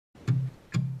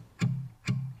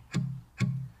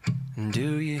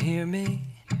Do you hear me?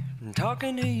 I'm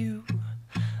talking to you.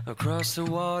 Across the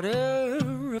water,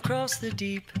 across the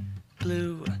deep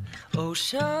blue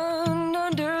ocean,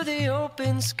 under the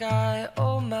open sky.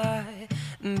 Oh my,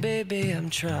 baby, I'm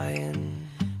trying.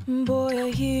 Boy,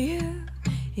 I hear you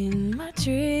in my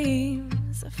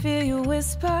dreams. I feel you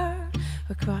whisper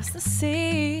across the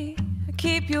sea. I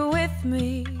keep you with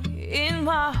me in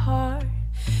my heart.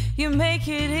 You make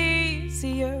it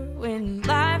easier when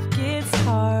life gets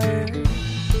hard.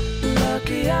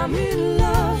 Lucky I'm in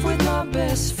love with my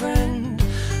best friend.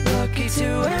 Lucky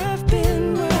to have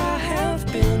been where I have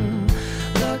been.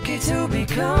 Lucky to be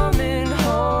coming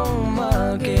home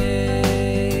again.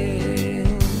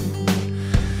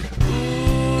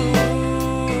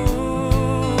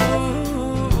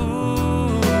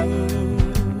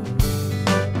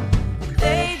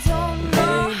 They don't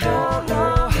know how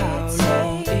long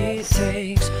it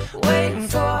takes waiting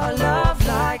for a love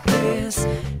like this.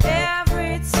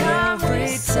 Every time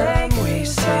we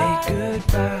say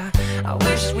goodbye, I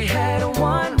wish we had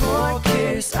one more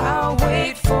kiss. I'll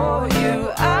wait for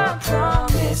you, I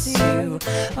promise you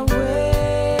I will.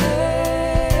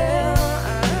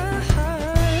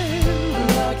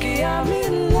 Lucky I'm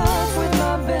in love with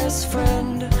my best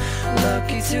friend.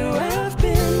 Lucky to have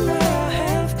been where I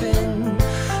have been.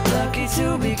 Lucky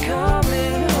to be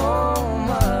coming home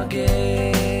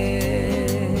again.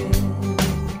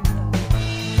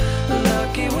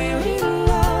 Lucky we're in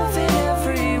love in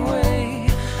every way.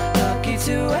 Lucky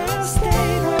to have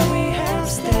stayed where we have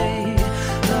stayed.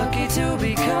 Lucky to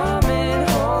be coming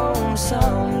home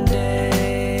someday.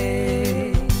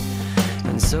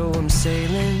 And so I'm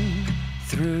sailing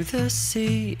through the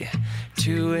sea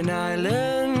to an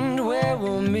island where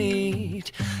we'll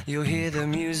meet. You'll hear the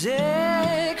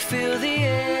music, feel the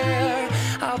air.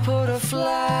 I'll put a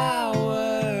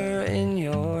flower in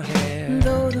your hair.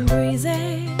 Though the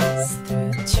breezes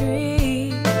through the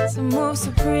trees move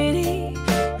so pretty,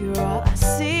 you're all I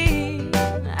see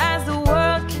as the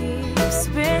world keeps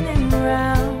spinning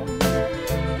round.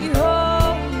 You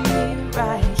hold me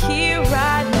right here,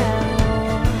 right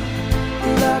now.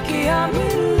 Lucky I'm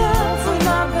in love with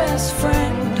my best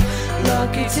friend.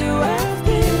 Lucky to have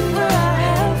been where I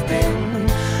have been.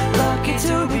 Lucky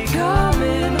to be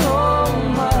coming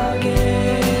home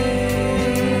again.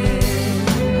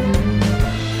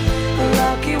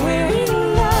 Lucky we're in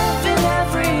love in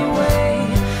every way.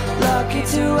 Lucky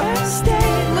to have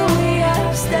stayed where we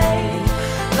have stayed.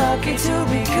 Lucky to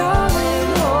be coming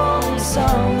home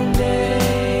someday.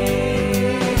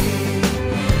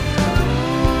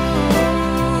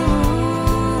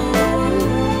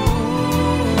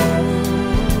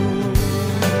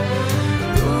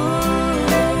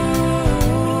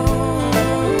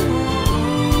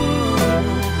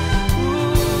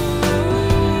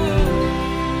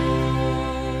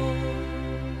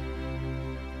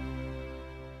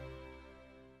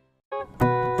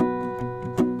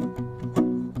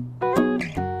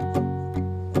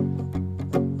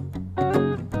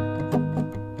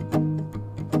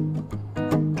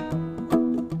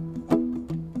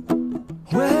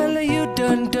 Well, you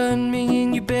done me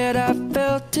and you bet I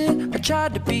felt it. I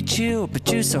tried to be chill, but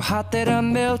you're so hot that I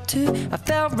melted. I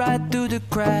fell right through the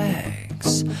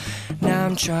cracks. Now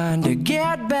I'm trying to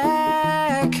get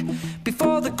back.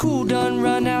 Before the cool done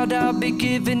run out, I'll be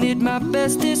giving it my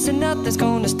bestest. And nothing's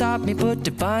gonna stop me but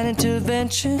divine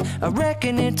intervention. I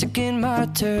reckon it's again my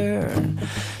turn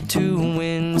to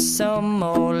win some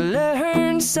or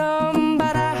learn some.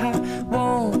 But I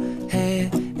won't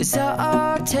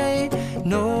hesitate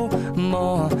no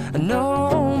more,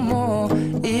 no more.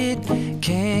 It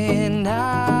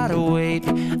cannot wait.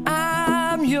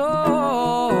 I'm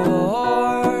yours.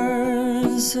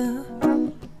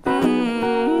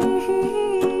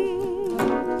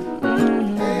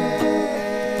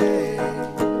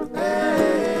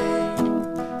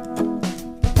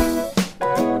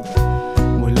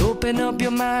 Well, open up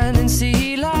your mind and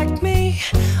see like me.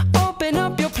 Open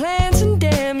up your plans and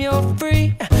damn, you're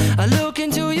free. I look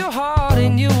into your heart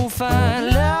and you'll find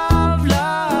love,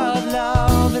 love,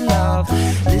 love, and love.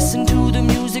 Listen to the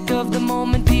music of the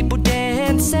moment, people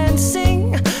dance and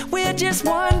sing. We're just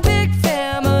one big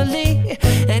family,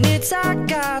 and it's our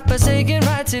God-forsaken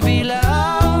right to be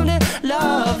loved,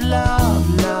 love,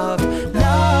 love, love,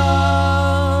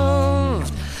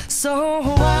 loved. So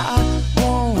I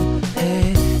won't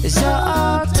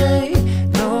hesitate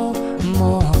no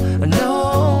more,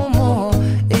 no more.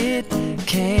 It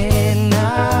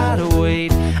cannot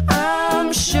wait.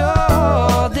 I'm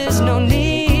sure there's no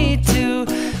need to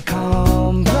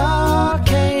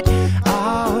complicate.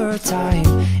 Our time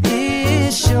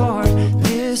is short.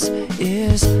 This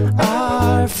is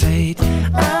our fate.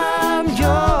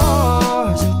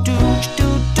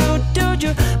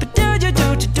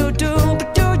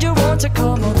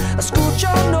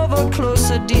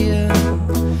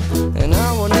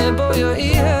 your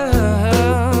ear.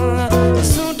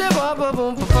 Soon they boom, boom,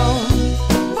 boom, boom,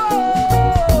 boom.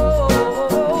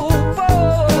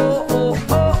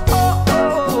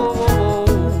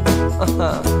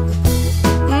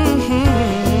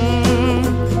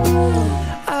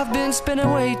 I've been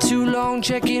spending way too long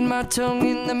checking my tongue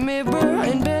in the mirror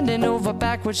and bending over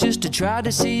backwards just to try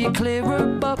to see it clearer,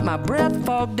 but my breath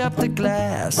fogged up the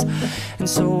glass, and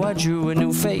so I drew a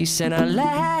new face and I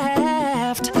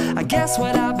laughed. I guess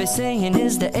what I'll be saying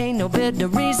is there ain't no better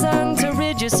reason to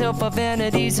rid yourself of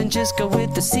vanities and just go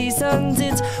with the seasons.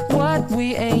 It's what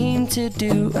we aim to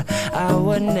do.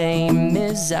 Our name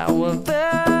is our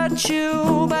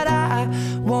virtue, but I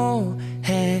won't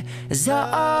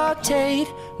hesitate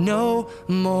no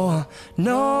more,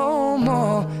 no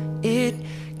more. It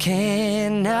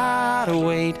cannot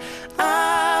wait.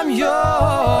 I'm yours.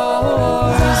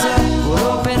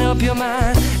 Well, open up your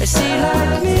mind and see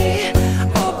like me.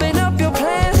 Open up your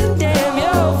plans and damn,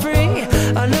 you're free.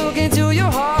 I look into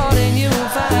your heart and you'll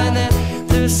find that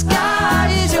the sky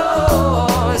is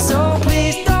yours. So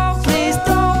please don't, please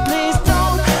don't, please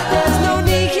don't. There's no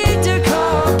need to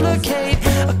complicate,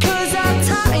 'cause our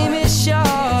time is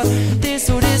short. This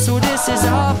is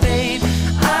our fate.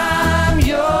 I'm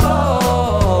yours.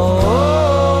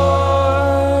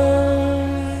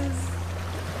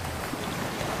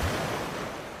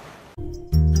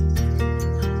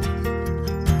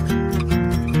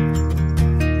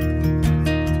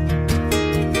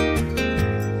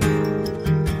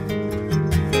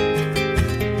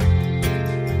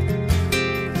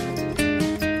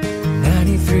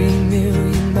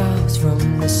 Miles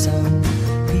from the sun.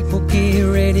 People get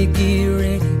ready, get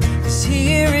ready, 'cause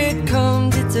here it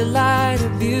comes. It's a light, a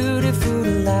beautiful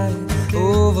light,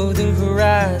 over the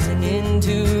horizon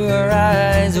into our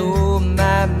eyes. Oh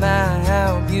my, my,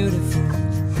 how beautiful.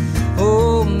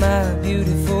 Oh my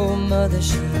beautiful mother,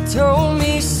 she told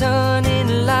me, son,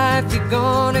 in life you're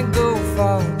gonna go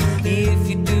far. If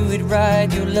you do it right,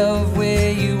 you'll love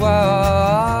where you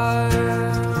are.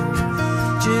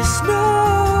 Just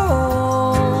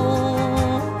know,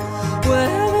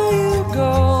 wherever you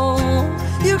go,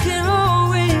 you can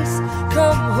always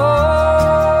come home.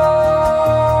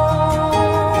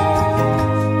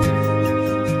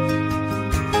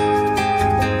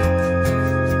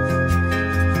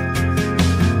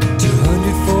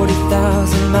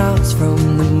 240,000 miles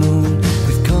from the moon,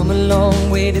 we've come a long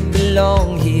way to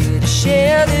belong here, to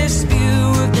share this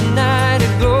view of the night, a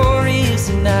glorious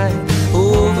night.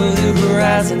 Over the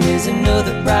horizon is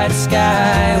another bright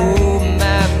sky. Oh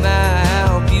my, my,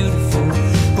 how beautiful.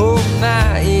 Oh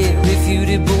my,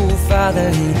 irrefutable father,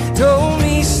 he told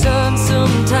me, son,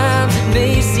 sometimes it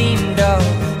may seem dark,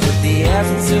 but the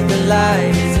absence of the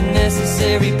light is a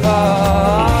necessary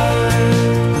part.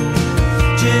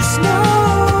 Just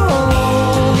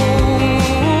know,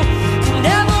 you're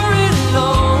never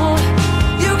alone.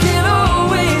 You can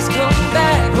always come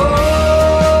back home.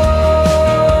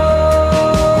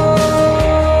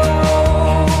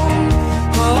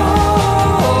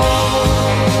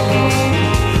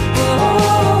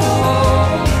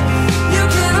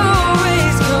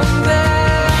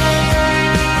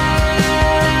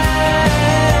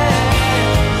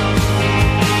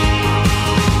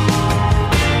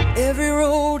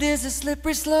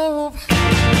 Slippery slope,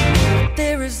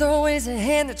 there is always a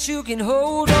hand that you can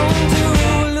hold on to.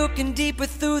 Looking deeper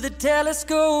through the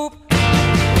telescope,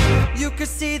 you could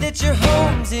see that your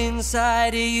home's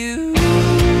inside of you.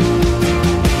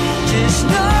 Just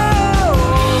know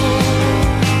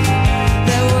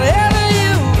that wherever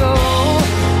you go,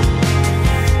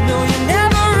 no, you're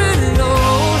never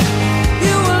alone.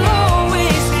 You will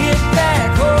always get back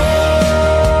home.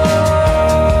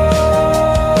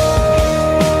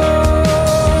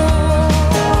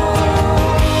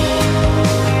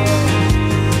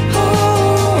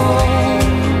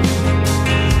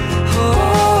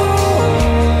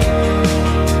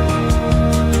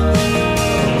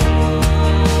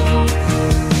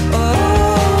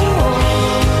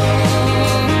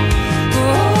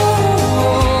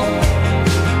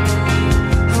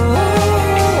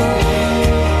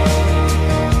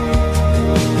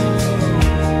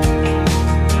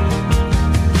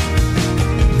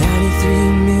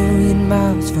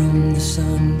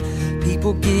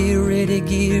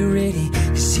 Get ready,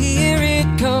 'cause here it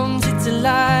comes. It's a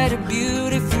light, a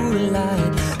beautiful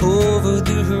light, over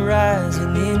the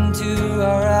horizon into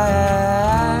our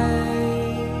eyes.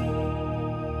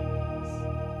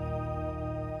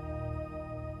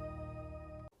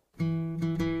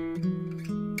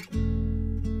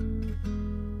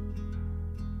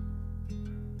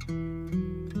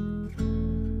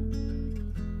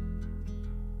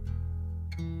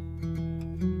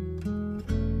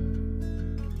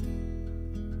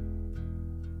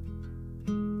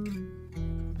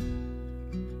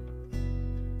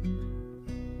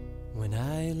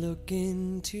 look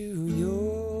into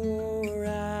your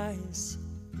eyes,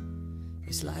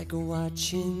 it's like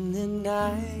watching the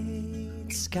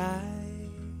night sky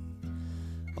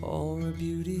or a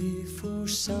beautiful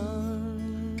sunrise.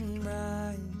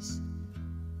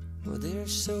 Well,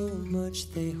 there's so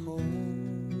much they hold,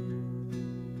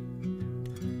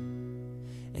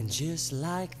 and just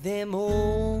like them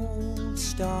old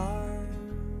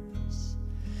stars,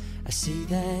 I see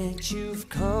that you've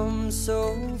come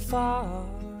so far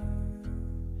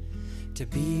to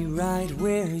be right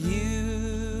where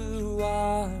you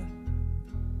are.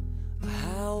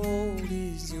 How old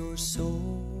is your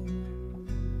soul?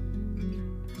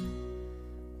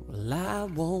 Well, I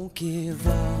won't give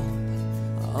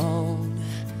up on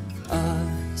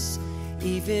us,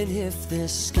 even if the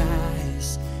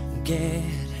skies get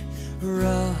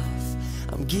rough.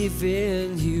 I'm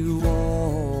giving you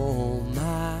all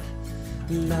my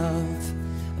love.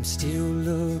 I'm still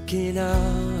looking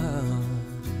up,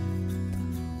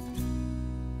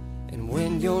 and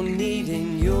when you're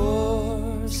needing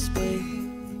your space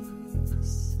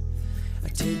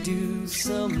to do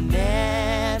some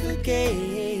navigating,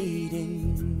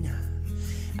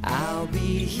 I'll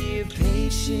be here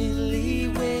patiently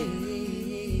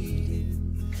waiting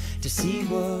to see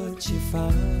what you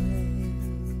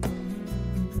find.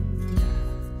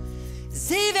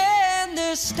 'Cause even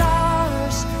the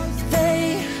stars,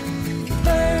 they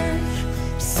burn,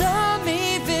 some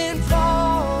even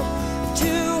fall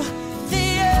to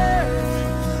the earth.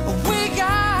 We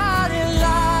got a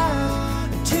lot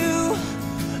to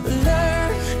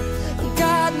learn.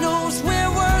 God knows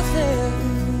we're worth it.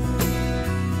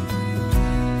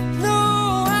 No,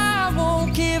 I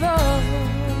won't give up.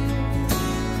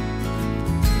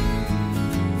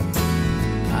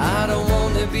 I don't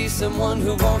want to be someone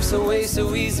who walks away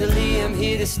so easily. I'm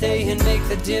here to stay and make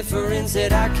the difference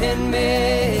that I can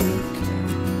make.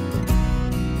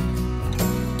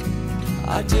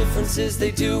 Our differences,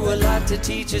 they do a lot to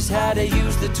teach us how to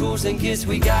use the tools and gifts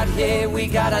we got here. We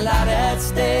got a lot at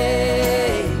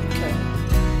stake,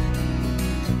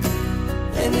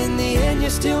 and in the end,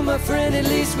 you're still my friend. At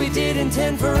least we did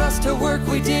intend for us to work.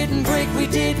 We didn't break, we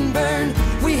didn't burn.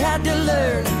 We had to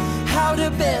learn how to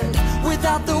bend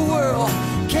without the world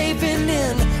caving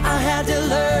in. I had to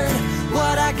learn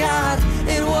what I got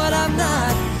and what I'm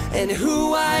not, and who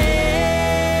I am.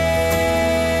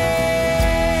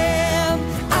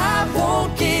 I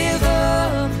won't give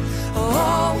up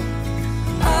on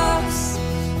us,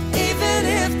 even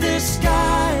if the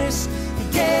skies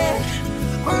get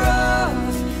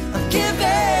rough. I'm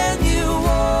giving you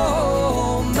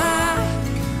all my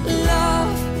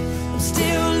love. I'm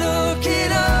still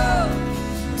looking up,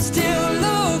 I'm still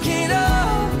looking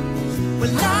up.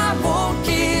 Well, I won't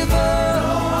give up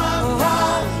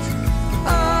on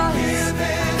us.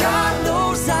 God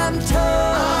knows I'm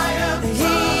tough.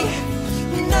 He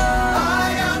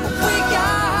knows we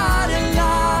got a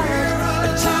lot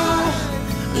to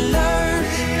learn.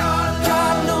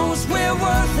 God knows we're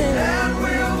worth it.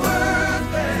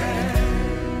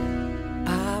 I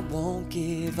won't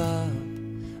give up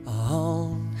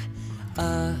on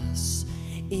us,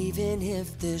 even if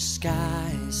the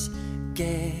skies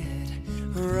get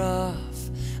rough.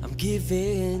 I'm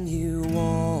giving you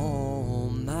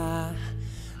all my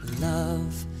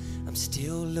love. I'm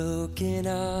still looking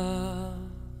up.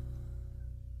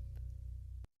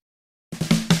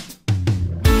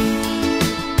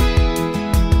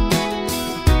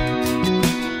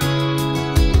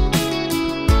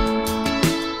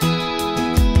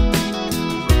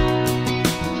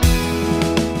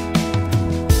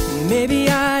 Maybe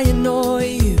I annoy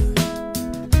you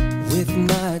with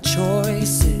my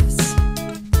choices.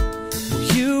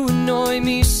 You annoy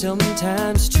me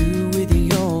sometimes too with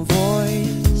your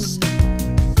voice.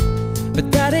 But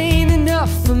that ain't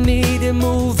enough for me to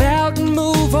move out and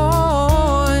move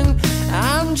on.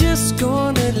 I'm just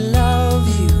gonna love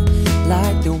you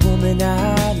like the woman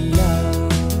I love.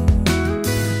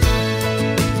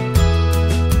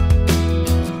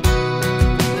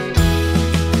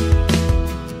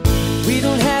 We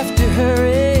don't have to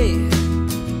hurry,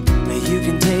 you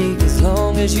can take as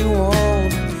long as you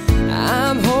want.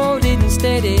 I'm holding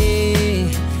steady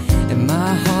and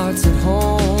my heart's at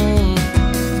home.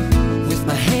 With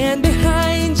my hand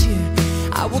behind you,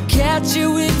 I will catch you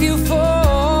if you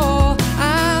fall.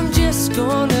 I'm just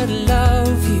gonna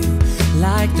love you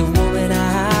like the woman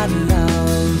I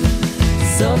love.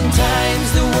 Sometimes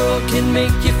the world can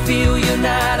make you feel you're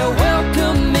not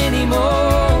welcome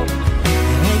anymore,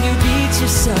 and you beat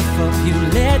yourself up, you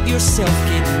let yourself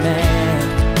get mad.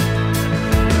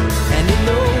 And in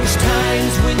those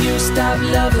times when you stop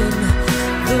loving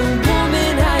the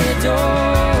woman I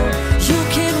adore,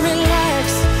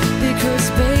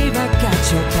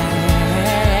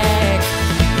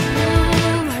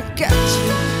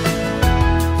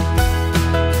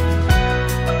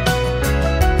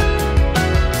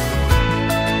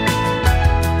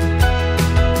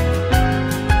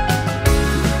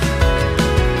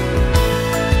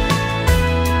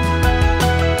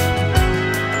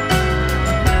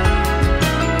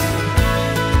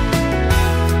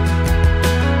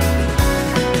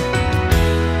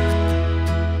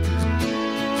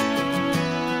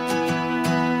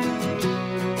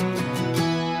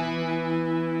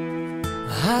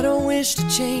 I don't wish to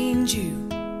change you,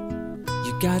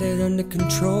 you got it under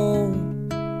control.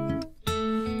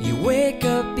 You wake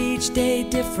up each day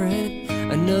different,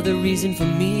 another reason for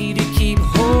me to keep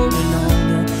holding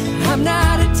on. I'm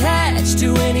not attached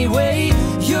to any way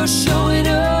you're showing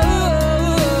up.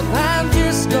 I'm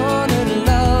just gonna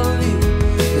love you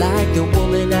like the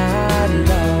woman I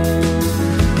love.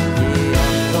 Yeah,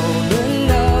 I'm gonna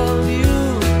love you.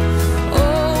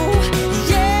 Oh,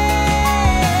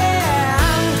 yeah,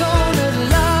 I'm gonna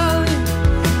love you.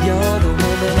 You're the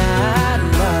woman I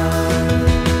love.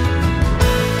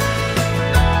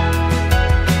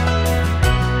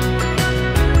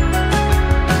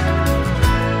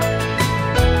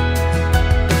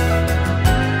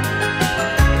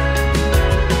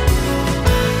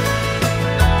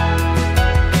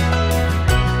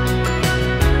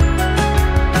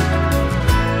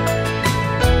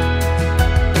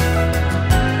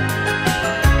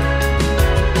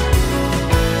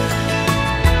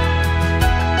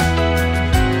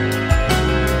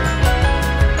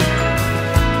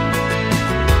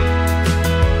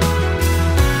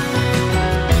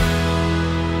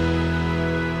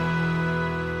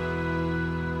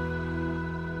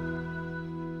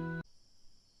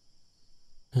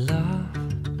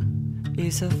 Love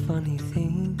is a funny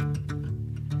thing.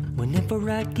 Whenever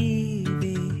I give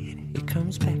it, it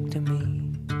comes back to me.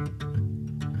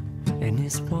 And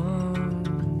it's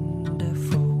wonderful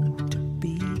to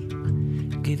be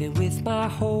giving with my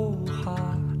whole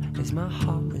heart as my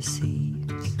heart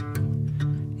receives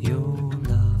your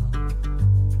love.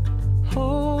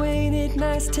 Oh, ain't it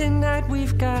nice tonight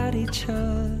we've got each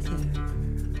other.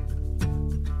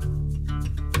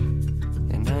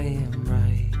 And I am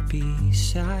right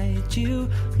beside you,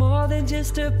 more than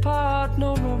just a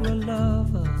partner or a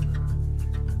lover.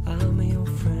 I'm your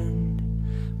friend.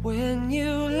 When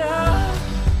you love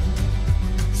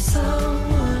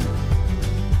someone,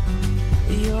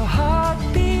 your heart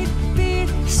beat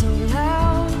so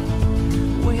loud.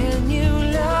 When you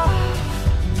love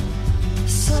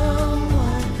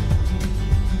someone,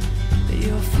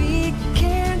 your feet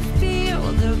can't feel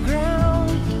the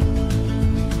ground.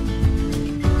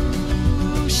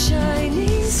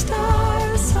 Shining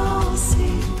stars all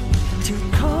seem to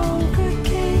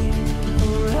congregate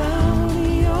around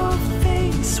your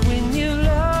face. When you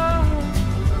love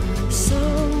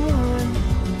someone,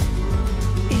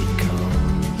 it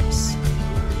comes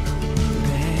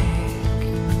back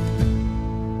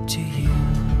to you.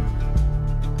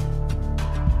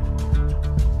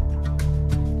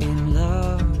 And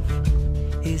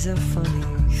love is a funny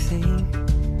thing.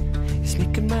 It's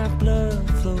making my blood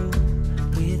flow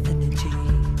with energy,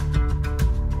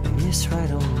 and it's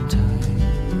right on time.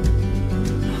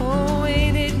 Oh,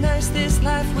 ain't it nice this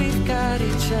life we've got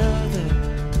each other.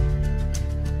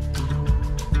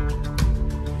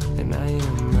 And I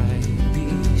am right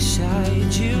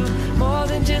beside you, more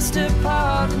than just a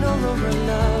partner or a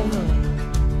lover.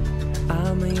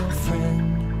 I'm your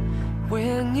friend.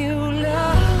 When you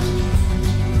love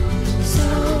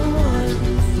someone,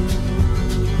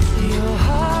 your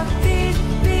heart beat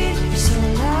so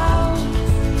loud.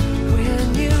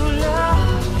 When you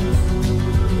love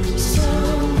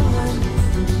someone,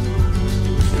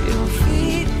 your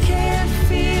feet can't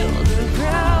feel the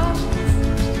ground.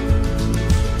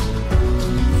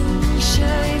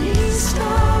 Shining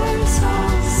stars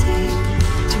all seem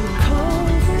to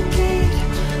congregate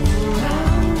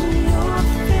around your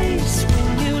face. When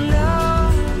you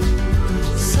love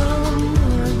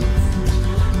someone,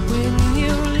 when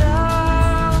you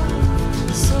love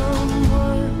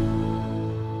someone,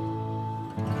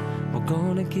 we're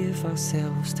gonna give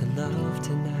ourselves to love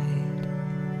tonight,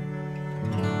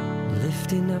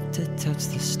 lifting up to touch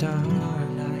the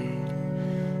starlight.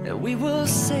 And we will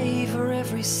savor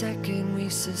every second we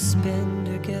suspend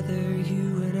together.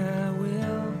 You and I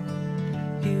will,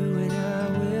 you and I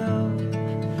will,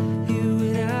 you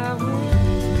and I will.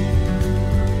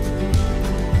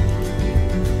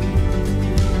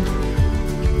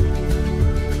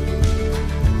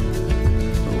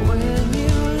 When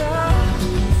you love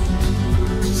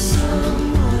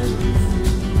someone,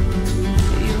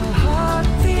 your heart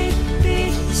beat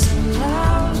so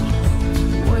loud.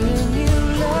 When you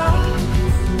love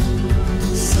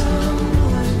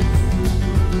someone,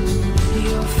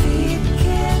 your feet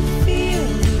can't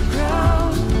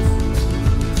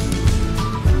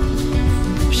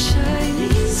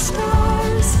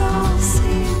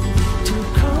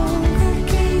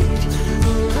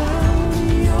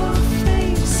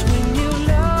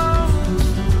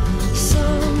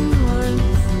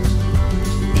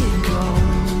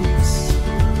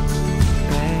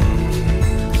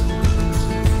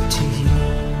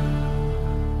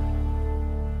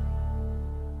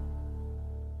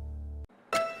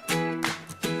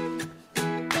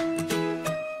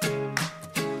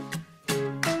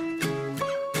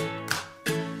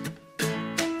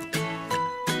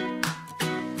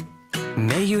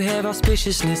May you have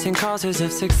auspiciousness and causes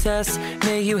of success.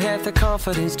 May you have the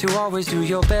confidence to always do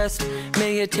your best.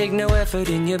 May you take no effort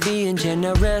in your being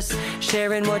generous,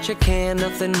 sharing what you can,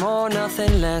 nothing more,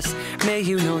 nothing less. May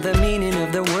you know the meaning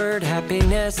of the word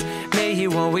happiness. May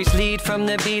you always lead from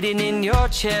the beating in your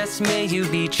chest. May you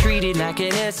be treated like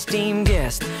an esteemed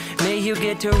guest. May you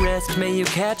get to rest, may you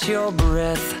catch your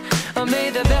breath. May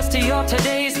the best of your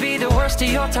todays be the worst of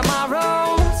your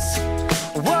tomorrows.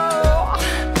 Whoa.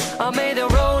 May the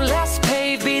road less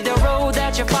paved be the road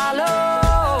that you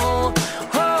follow.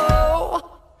 Oh.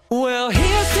 Well,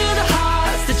 here's to the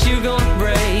hearts that you're gonna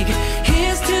break.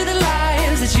 Here's to the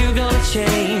lives that you're gonna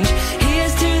change.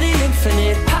 Here's to the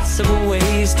infinite possible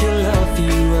ways to love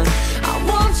you. I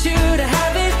want you to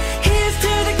have it. Here's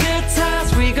to the good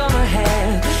times we're gonna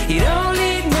have. You don't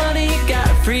need money, you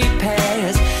got a free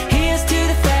pass. Here's to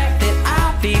the fact that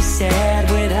I'd be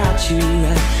sad without you.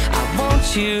 I want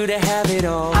you to have it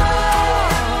all.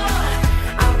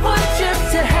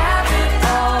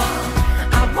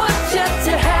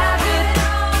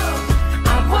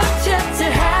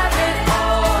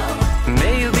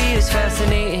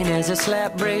 As a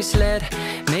slap bracelet,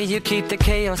 may you keep the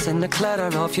chaos and the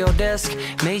clutter off your desk.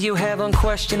 May you have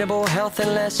unquestionable health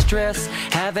and less stress,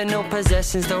 having no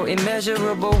possessions though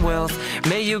immeasurable wealth.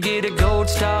 May you get a gold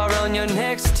star on your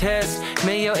next test.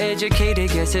 May your educated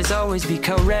guesses always be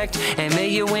correct, and may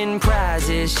you win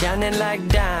prizes shining like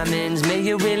diamonds. May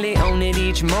you really own it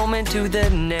each moment to the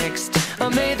next.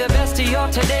 May the best of your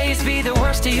todays be the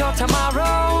worst of your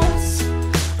tomorrows.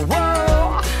 Whoa.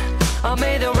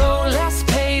 May the road less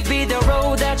paved be the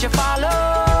road that you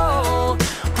follow.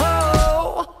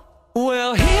 Oh.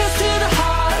 Well, here's to the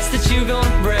hearts that you're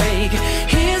gonna break.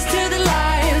 Here's to the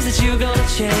lives that you're gonna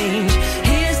change.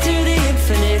 Here's to the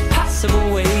infinite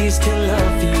possible ways to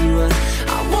love you.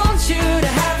 I want you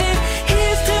to have it.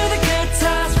 Here's to the good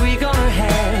times we're gonna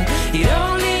have. You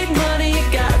don't need money, you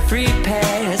got a free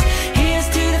pass. Here's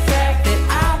to the fact that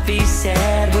I'd be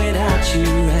sad without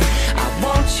you. I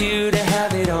want you to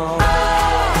have it all.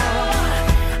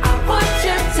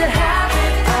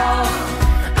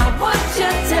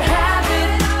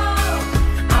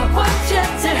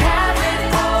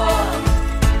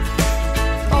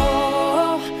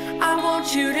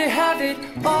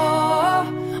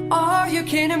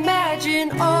 Can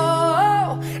imagine,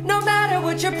 oh, no matter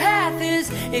what your path is,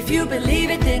 if you believe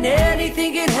it, then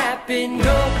anything can happen.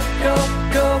 Go, go,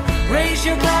 go, raise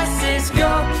your glasses.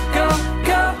 Go, go,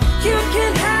 go, you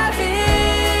can have it.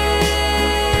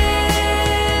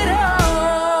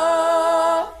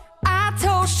 Oh, I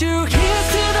told you, here's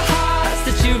to the hearts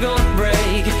that you're gonna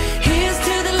break. Here's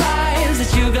to the lives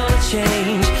that you're gonna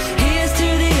change. Here's to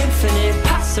the infinite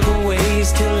possible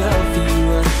ways to love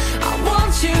you. I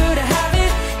want you to have it.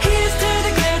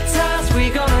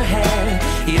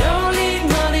 You don't need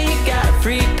money, you got a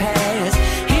free pass.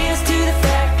 Here's to the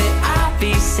fact that I'd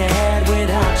be sad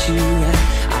without you.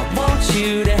 I want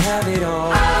you to have it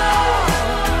all. I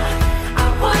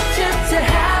want you to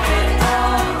have it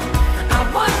all. I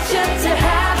want you to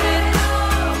have it.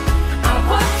 I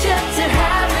want you to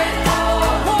have it all.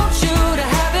 I want you to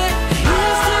have it.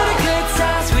 Here's to the good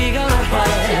times we gonna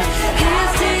have.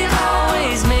 Here's to you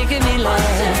always making me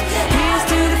laugh. Here's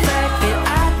to the fact that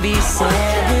I'd be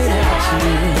sad without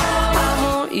you. I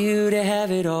want you to have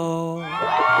it all. I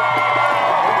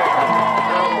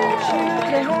want you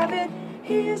to have it.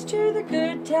 Here's to the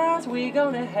good times we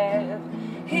gonna have.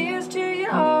 Here's to you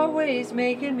always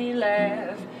making me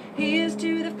laugh. Here's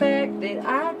to the fact that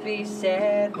I'd be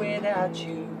sad without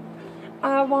you.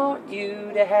 I want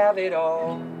you to have it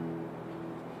all.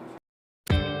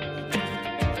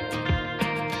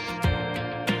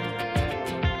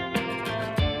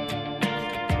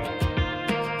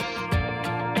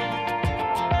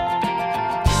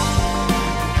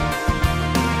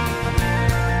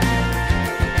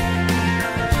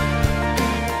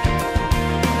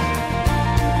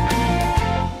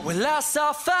 Well, I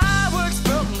saw fireworks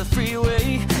from the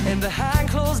freeway, and behind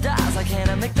closed eyes I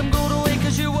can't make them go away.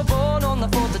 Cause you were born on the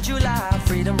 4th of July.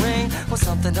 Freedom ring, well,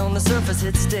 something on the surface,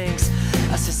 it stinks.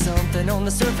 I see something on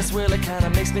the surface, well, it kinda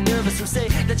makes me nervous. Who say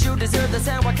that you deserve this,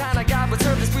 and what kind of God would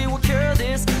serve this? We will cure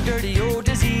this dirty old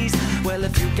disease. Well,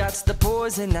 if you got the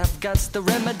poison, I've got the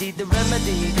remedy. The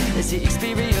remedy is the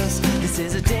experience. This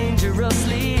is a dangerous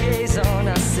liaison.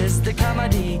 I says the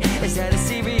comedy, is that it's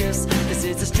serious? This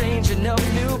is a strange enough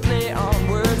new play on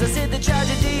words. I said the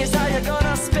tragedy is how you're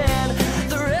gonna spend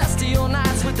the rest of your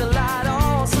nights with the light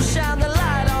on. So shine the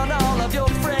light on all of your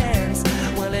friends.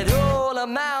 Well, it all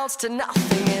amounts to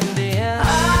nothing in the end.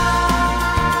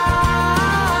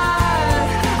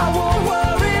 I won't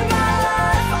worry my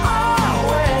life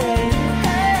away.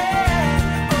 Hey,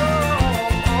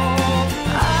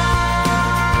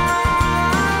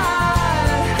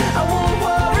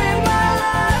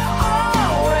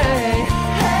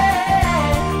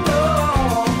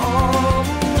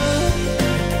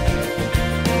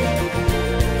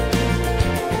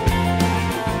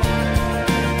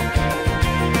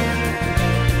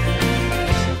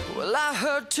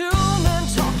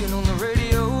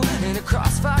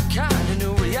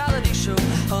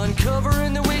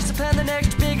 plan the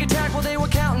next big attack. While they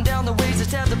were counting down the ways to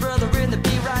stab the brother in the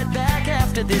be right back.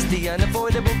 After this, the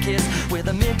unavoidable kiss with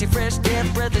a minty fresh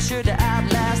death breath is sure to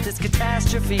outlast this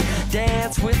catastrophe.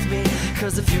 Dance with me,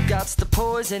 cause if you got the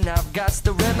poison, I've got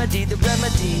the remedy. The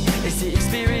remedy is the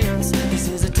experience. This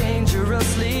is a dangerous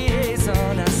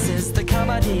liaison. I says the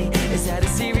comedy is that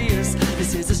it's serious.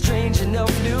 This is a strange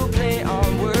enough new play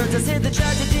on words. I said the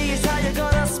tragedy is how you're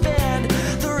gonna spend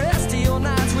the rest of your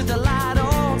nights with the light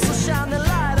on. So shine the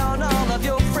light on all of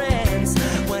your friends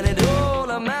when it all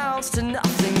amounts to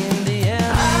nothing in the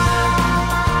end.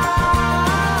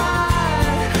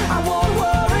 I won't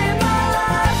worry my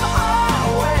life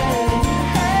away.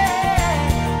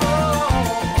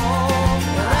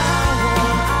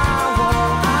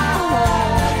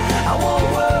 I won't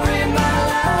worry my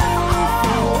life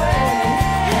away.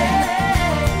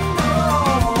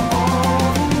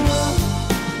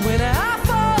 When I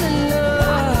fall in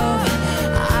love,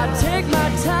 I take my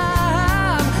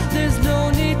time. There's no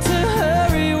need to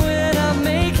hurry when I'm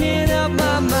making up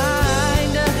my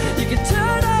mind. You can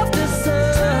turn off the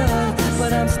sun,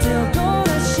 but I'm still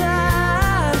gonna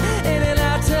shine. And then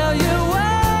I'll tell you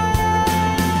why.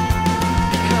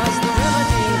 Because the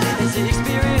remedy is the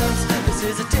experience. This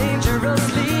is a dangerous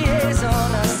liaison.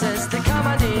 I says the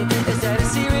comedy is that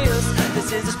it's serious. This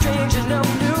is a strange enough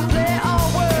new play on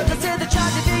words. I said the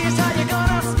tragedy is how you're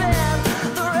gonna spend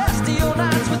the rest of your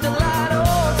nights with the light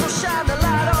on. So shine the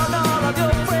light on all of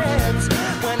your friends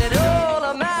when it all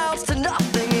amounts to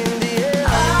nothing in the end.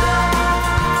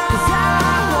 'Cause I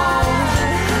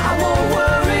won't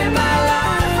worry my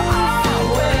life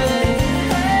away.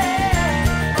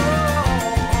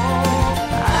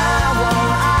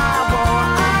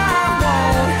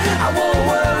 I won't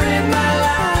worry my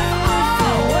life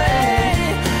away.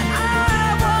 I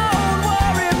won't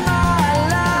worry my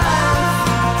life.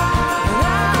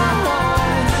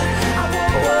 I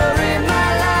won't worry my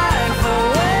life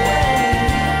away.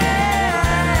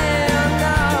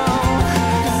 No,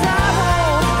 'cause I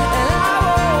won't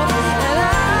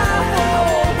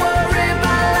worry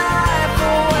my life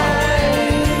away.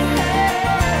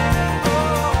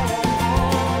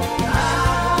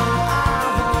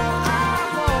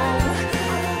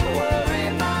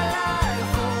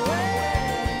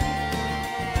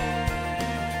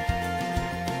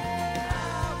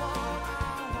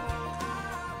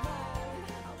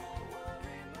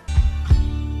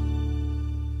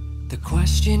 The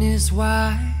question is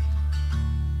why?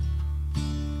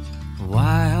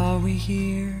 Why are we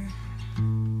here?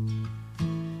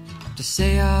 To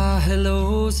say our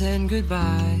hellos and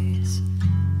goodbyes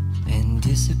and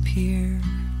disappear.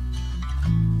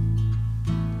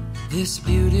 This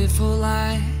beautiful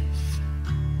life,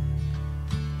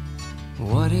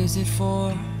 what is it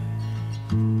for?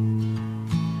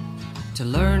 To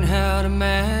learn how to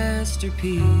master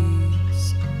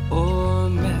peace or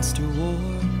master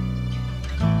war.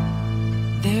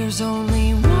 There's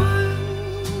only one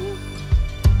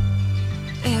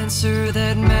answer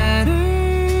that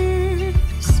matters.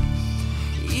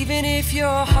 Even if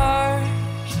your heart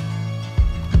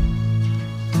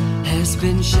has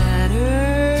been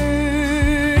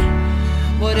shattered,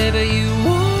 whatever you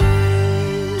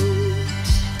want,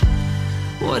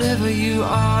 whatever you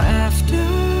are after,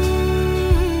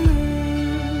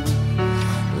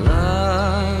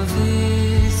 love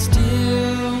is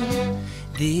still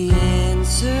the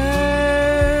answer.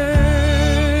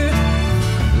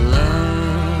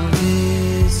 Love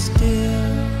is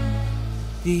still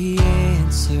the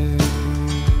answer.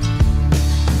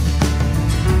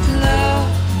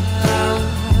 Love, love,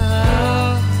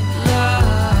 love,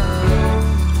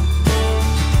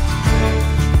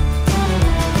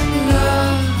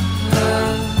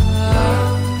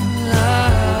 love,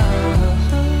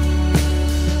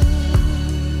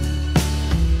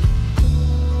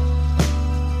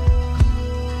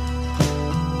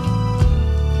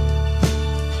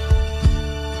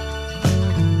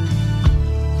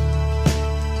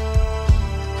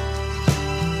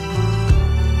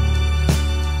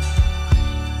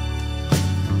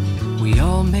 we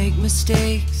all make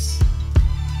mistakes.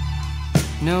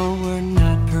 No, we're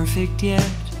not perfect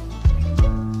yet.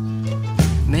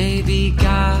 Maybe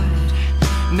God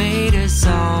made us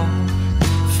all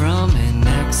from an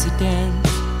accident.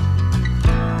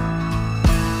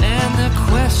 And the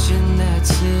question that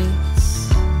sits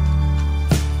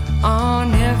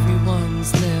on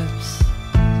everyone's lips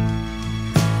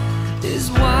is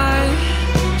why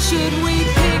should we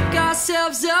pick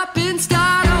ourselves up and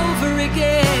start over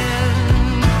again?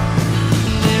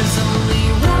 There's only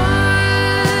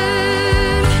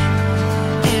one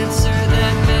answer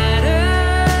that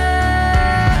matters.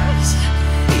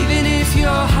 Even if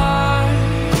your heart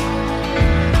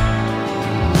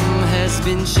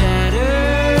been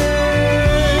shattered.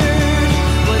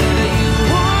 Whatever you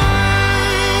want,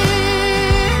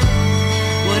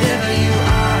 whatever you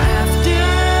are after,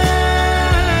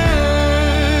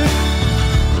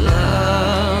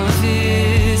 love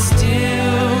is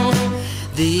still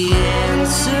the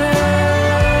answer.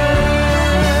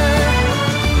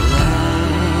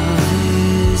 Love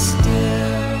is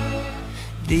still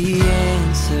the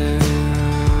answer.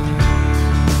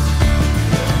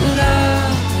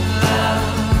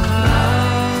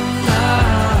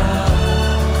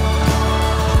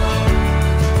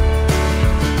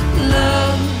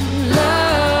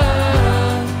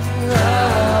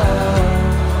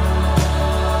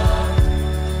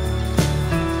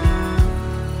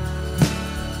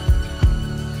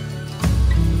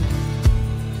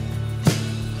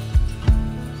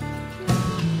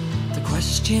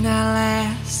 I'll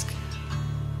ask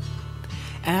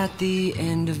at the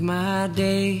end of my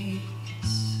days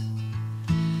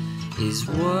is,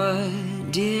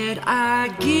 what did I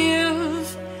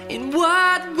give and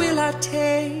what will I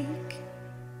take?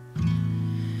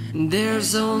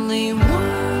 There's only one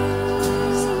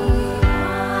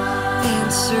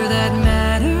answer that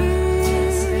matters,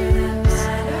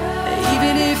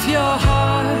 even if your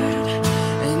heart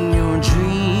and your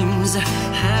dreams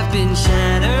have been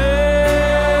shattered.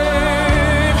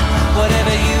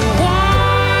 Whatever you want,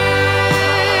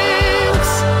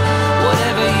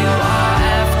 whatever you are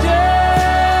after,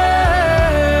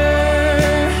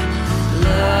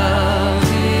 love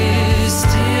is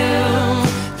still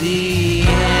the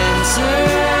answer.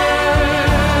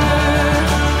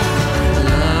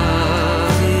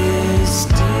 Love is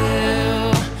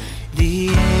still the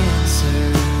answer.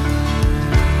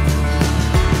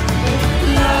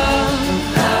 Love,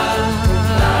 love,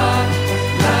 love,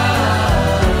 love.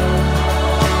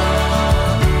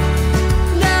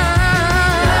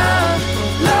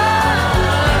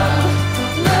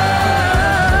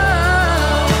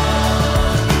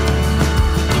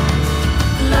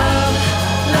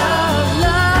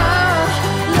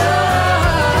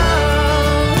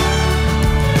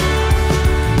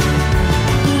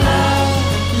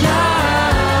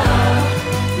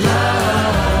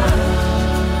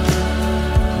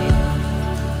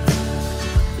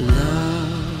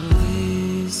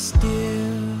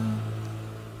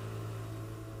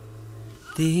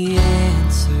 The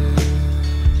answer.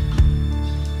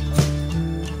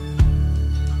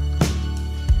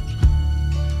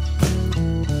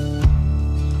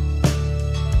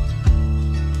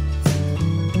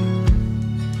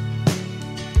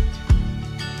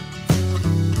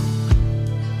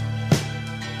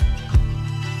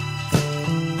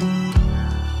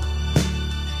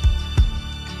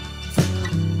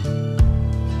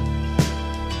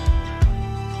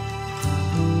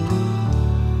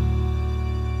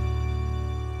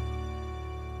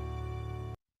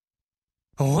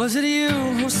 Was it you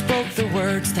who spoke the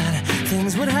words that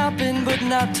things would happen but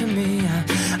not to me?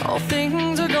 All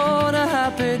things are gonna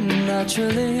happen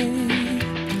naturally.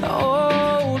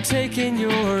 Oh, taking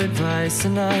your advice,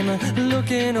 and I'm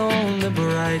looking on the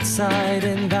bright side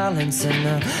and balancing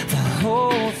the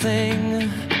whole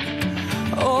thing.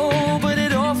 Oh, but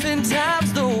it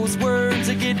oftentimes those words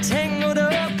that get tangled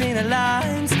up in the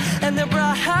lines, and the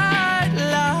bright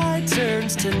light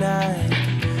turns to night.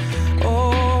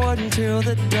 Oh, until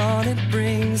the dawn it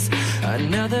brings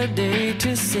another day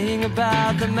to sing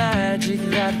about the magic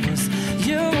that was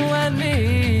you and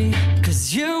me.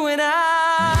 'Cause you and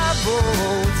I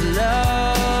both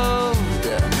loved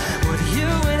what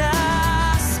you and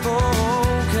I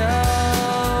spoke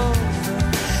of,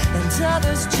 and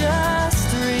others just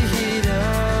read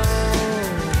of.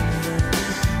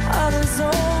 Others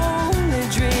only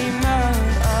dream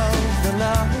of the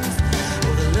love,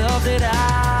 or the love that I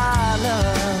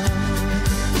love.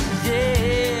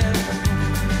 Yeah,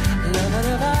 love,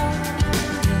 love, love.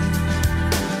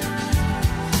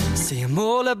 See, I'm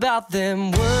all about them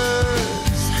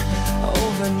words,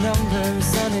 over numbers,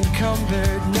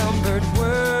 unencumbered, numbered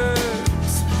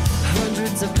words.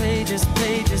 Hundreds of pages,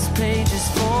 pages, pages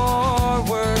for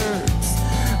words.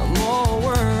 More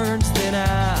words than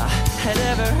I had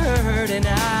ever heard, and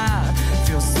I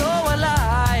feel so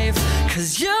alive.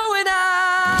 'Cause you and I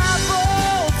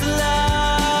both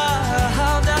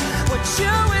loved what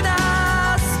you and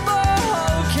I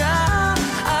spoke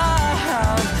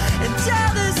of, and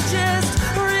others just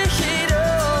read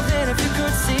of. And if you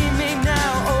could see me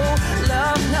now, oh,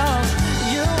 love, love,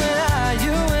 you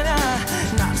and I,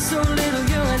 not so little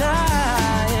you and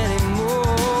I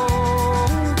anymore.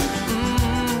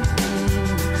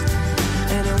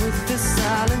 And with the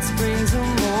silence brings a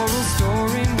moral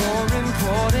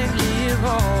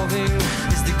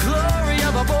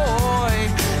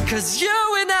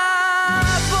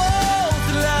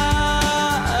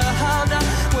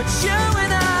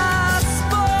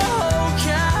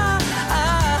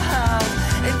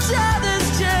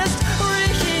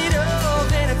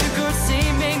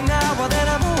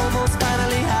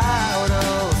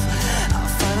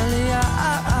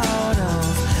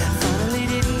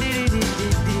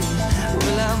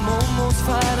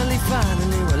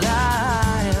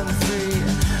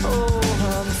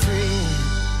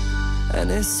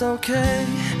it's okay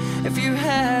if you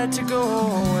had to go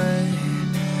away.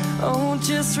 Oh,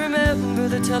 just remember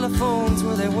the telephones,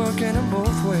 well, they're working in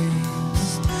both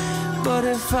ways. But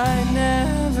if I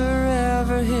never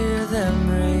ever hear them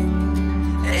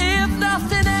ring, if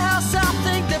nothing else, I'll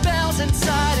think the bells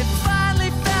inside it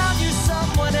finally found you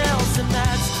someone else, and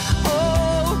that's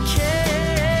okay.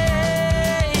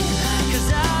 'Cause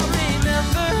I'll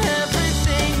remember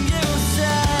everything you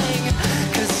sang,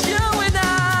 'cause you and I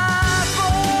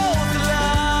both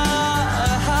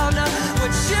loved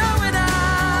what you and I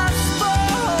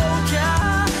spoke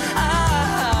of,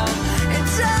 and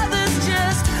others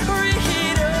just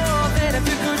read off. And if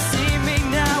you could see me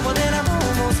now, well then I'm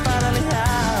almost finally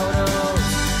out of,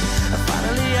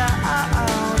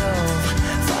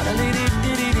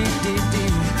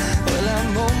 well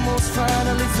I'm almost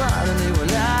finally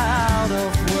well out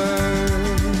of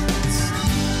words.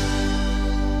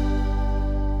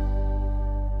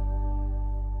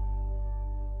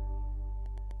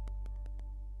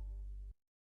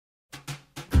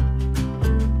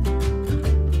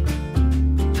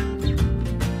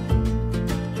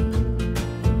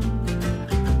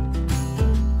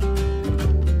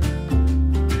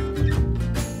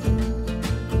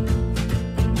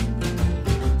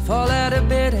 Fall out of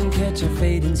bed and catch a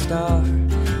fading star.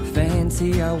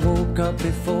 Fancy I woke up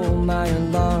before my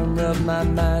alarm. Rub my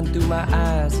mind through my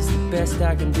eyes, it's the best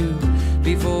I can do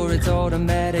before it's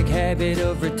automatic habit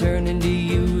of returning to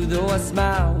you. Though I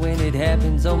smile when it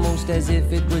happens, almost as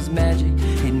if it was magic.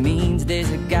 It means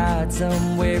there's a God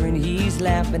somewhere and he's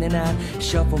laughing, and I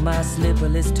shuffle my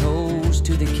slipperless toes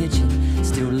to the kitchen,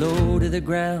 still low to the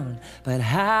ground, but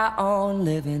high on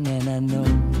living. And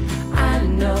I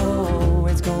know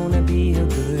it's gonna be a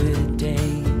good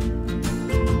day.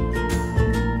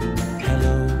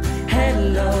 Hello,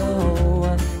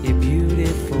 hello, you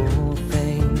beautiful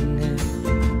thing.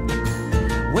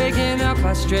 Waking up,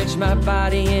 I stretch my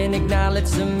body and acknowledge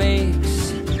some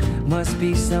aches. Must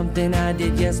be something I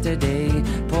did yesterday.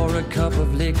 Pour a cup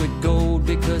of liquid gold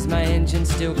because my engine's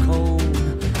still cold.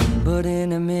 But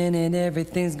in a minute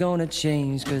everything's gonna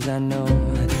change, 'cause I know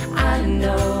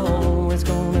it's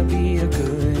gonna be a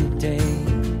good day.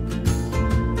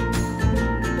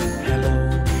 Hello,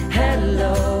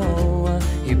 hello,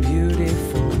 you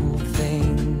beautiful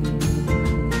thing.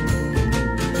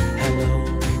 Hello,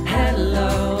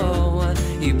 hello,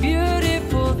 you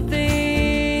beautiful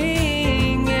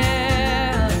thing.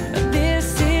 Yeah, this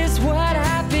is what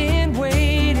I've been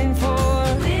waiting for.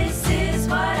 This is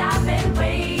what I've been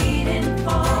waiting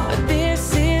for. This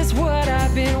is what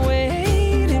I've been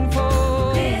waiting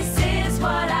for. This is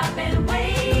what I've been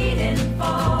waiting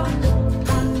for.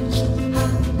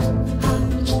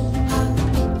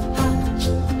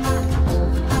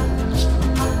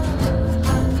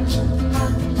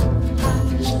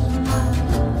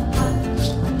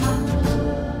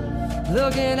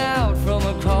 Looking out from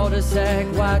a cul-de-sac,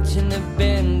 watching the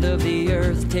bend of the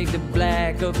earth take the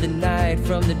black of the night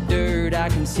from the dirt. I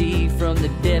can see from the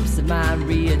depths of my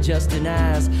readjusting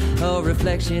eyes a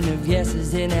reflection of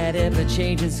yeses in that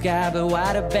ever-changing sky. But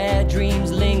why do bad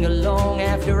dreams linger long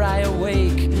after I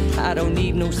awake? I don't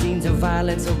need no scenes of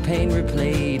violence or pain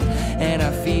replayed, and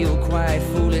I feel quite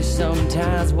foolish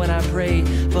sometimes when I pray.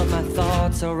 But my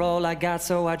thoughts are all I got,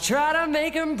 so I try to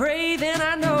make them brave. And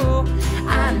I know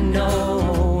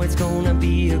it's gonna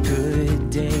be a good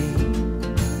day.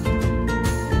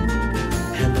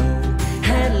 Hello,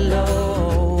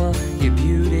 hello, you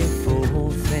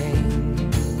beautiful thing.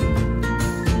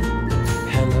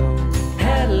 Hello,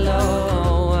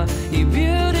 hello, you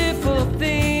beautiful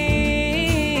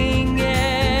thing.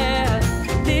 Yeah,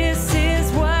 this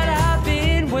is what I've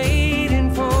been waiting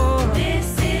for. This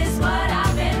is what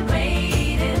I've been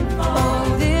waiting for.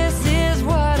 Oh, this is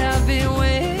what I've been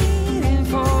waiting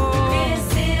for. This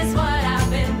is what I've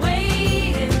been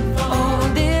waiting for.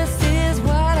 Oh, this is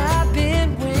what I've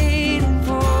been waiting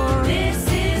for. This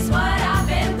is what I've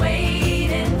been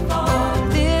waiting for. Oh,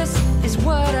 this is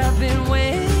what I've been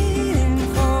waiting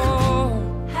for.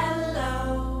 Hello.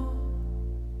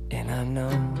 And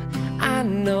I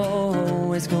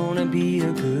know it's gonna be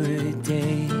a good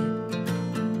day.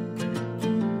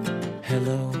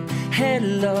 Hello,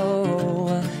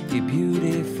 hello, you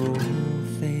beautiful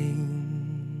thing.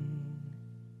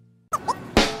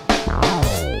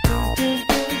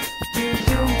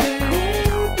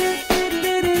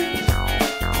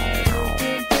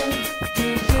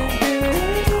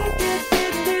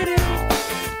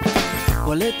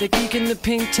 Well, let the geek in the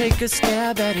pink take a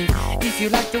stab at it. If you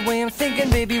like the way I'm thinking,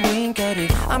 baby, wink at it.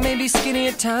 I may be skinny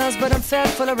at times, but I'm fat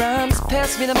full of rhymes.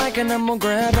 Pass me the mic and I'm gonna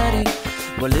grab at it.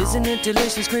 Well, isn't it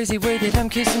delicious, crazy way that I'm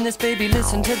kissing this, baby?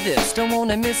 Listen to this, don't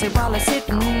wanna miss it while I'm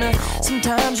sitting.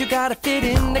 Sometimes you gotta fit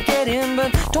in to get in,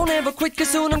 but don't ever quit, cause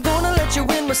soon I'm gonna let you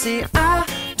in. Well, see, I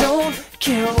don't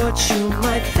care what you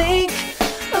might think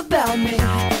about me.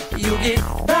 You'll get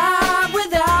by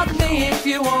without me if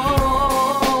you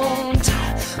want.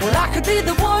 Well, I could be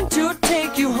the one to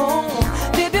take you home.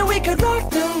 Baby, we could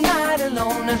rock the night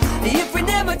alone. If we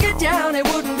never get down, it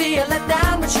wouldn't be a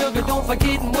letdown. But sugar, don't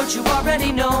forget what you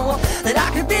already know, that I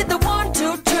could be the one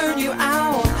to turn you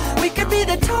out. We could be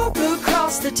the talk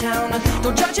across the town.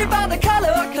 Don't judge it by the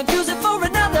color, confuse it for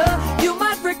another. You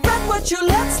might regret what you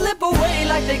let slip away,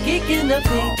 like the geek in the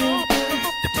pink. Well,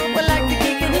 like the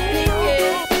geek in the pink,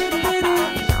 yeah.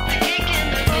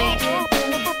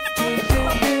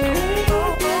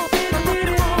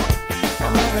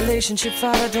 Relationship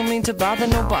fight, I don't mean to bother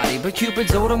nobody, but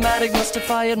Cupid's automatic must have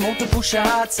fired multiple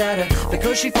shots at her,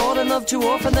 because she fall in love too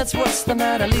often, that's what's the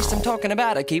matter. At least I'm talking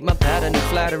about I keep my pattern of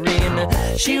flattery. And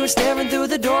she was staring through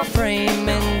the door frame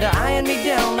and eyeing me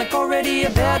down like already a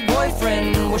bad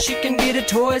boyfriend. Well, she can get her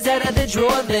toys out of the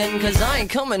drawer then, cause I ain't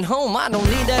coming home, I don't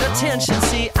need that attention.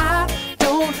 See, I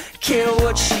don't care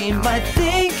what she might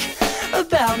think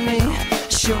about me.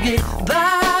 She'll get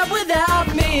by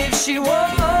without me if she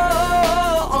won't.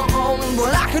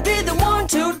 Well, I could be the one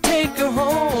to take her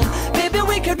home. Baby,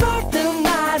 we could rock the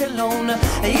night alone.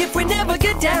 If we never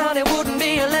get down, it wouldn't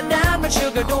be a letdown. But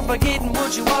sugar, don't forget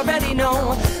what you already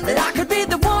know, that I could be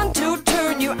the one to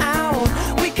turn you out.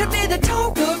 We could be the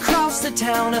talk across the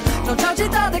town. Don't judge it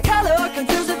by the color,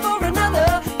 confuse it for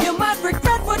another. You might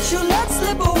regret what you let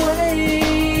slip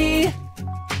away.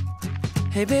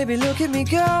 Hey baby, look at me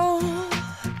go,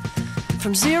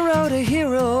 from zero to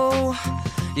hero.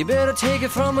 You better take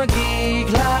it from a geek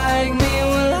like me.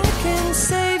 Well, I can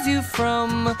save you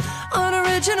from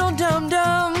unoriginal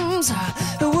dum-dums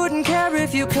who wouldn't care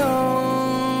if you complete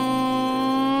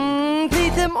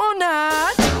them or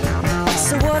not.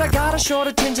 So what, I got a short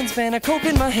attention span, a Coke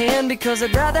in my hand, because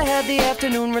I'd rather have the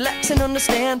afternoon, relax and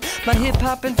understand. My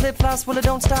hip-hop and flip-flops, well, it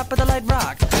don't stop at the light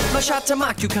rock. My shot to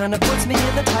mock you kinda puts me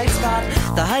in the tight spot.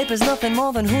 The hype is nothing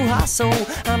more than hoo-ha, so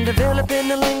I'm developing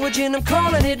the language and I'm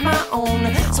calling it my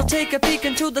own. So take a peek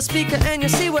into the speaker and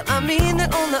you'll see what I mean,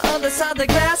 that on the other side the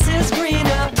grass is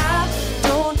greener. I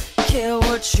don't care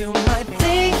what you might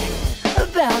think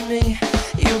about me.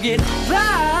 You'll get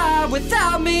by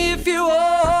without me if you want.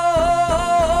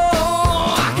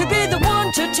 I could be the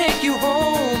one to take you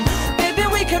home. Baby,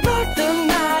 we could rock the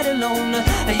night alone.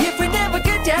 If we never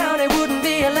get down, it wouldn't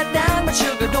be a letdown. But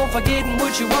sugar, don't forget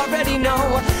what you already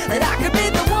know, that I could be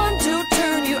the one to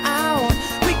turn you out.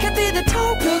 We could be the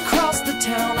talk across the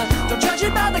town. Don't judge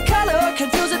it by the color,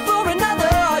 confuse it for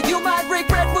another. You might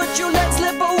regret what you let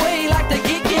slip away, like the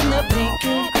geek in the pink.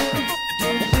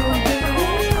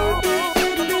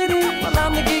 Well,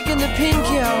 I'm the geek in the pink,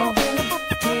 yo.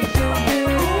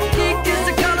 Geek is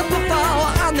a colorful flower,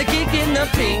 I'm the geek in the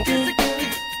pink.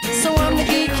 So I'm the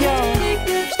geek, yo,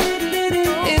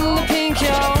 in the pink,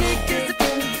 yo.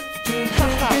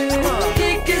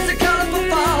 Geek is a colorful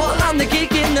flower, I'm the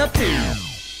geek in the pink.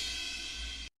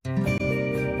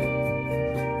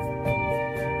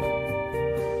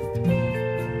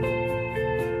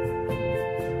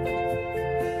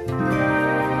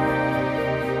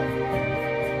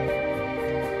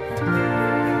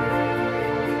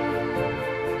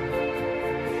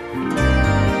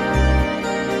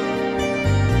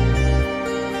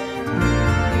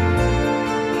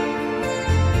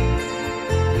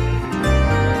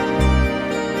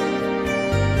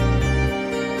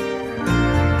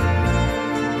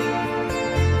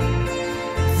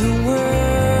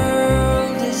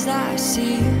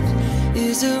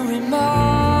 Is a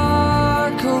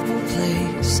remarkable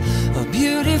place, a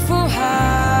beautiful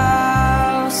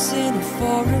house in a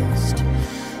forest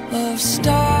of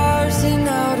stars in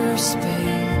outer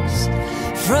space.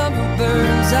 From a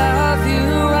bird's eye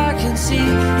view, I can see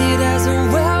it has a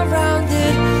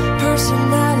well-rounded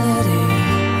personality.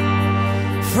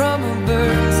 From a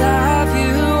bird's eye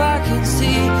view, I can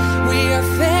see we are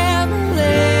family.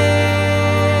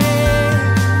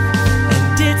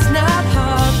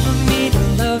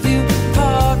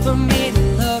 For me to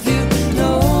love you,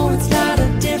 no, it's not a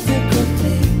difficult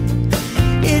thing.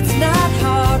 It's not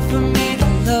hard for me to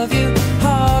love you,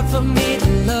 hard for me to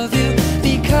love you,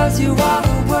 because you are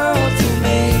the world to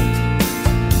me.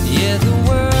 Yeah, the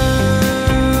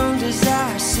world as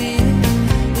I see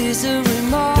it is a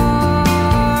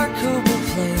remarkable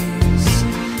place.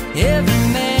 Every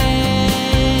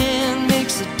man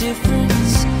makes a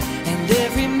difference, and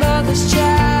every mother's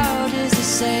child is the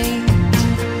same.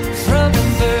 From a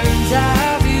bird's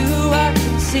eye view, I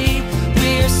can see we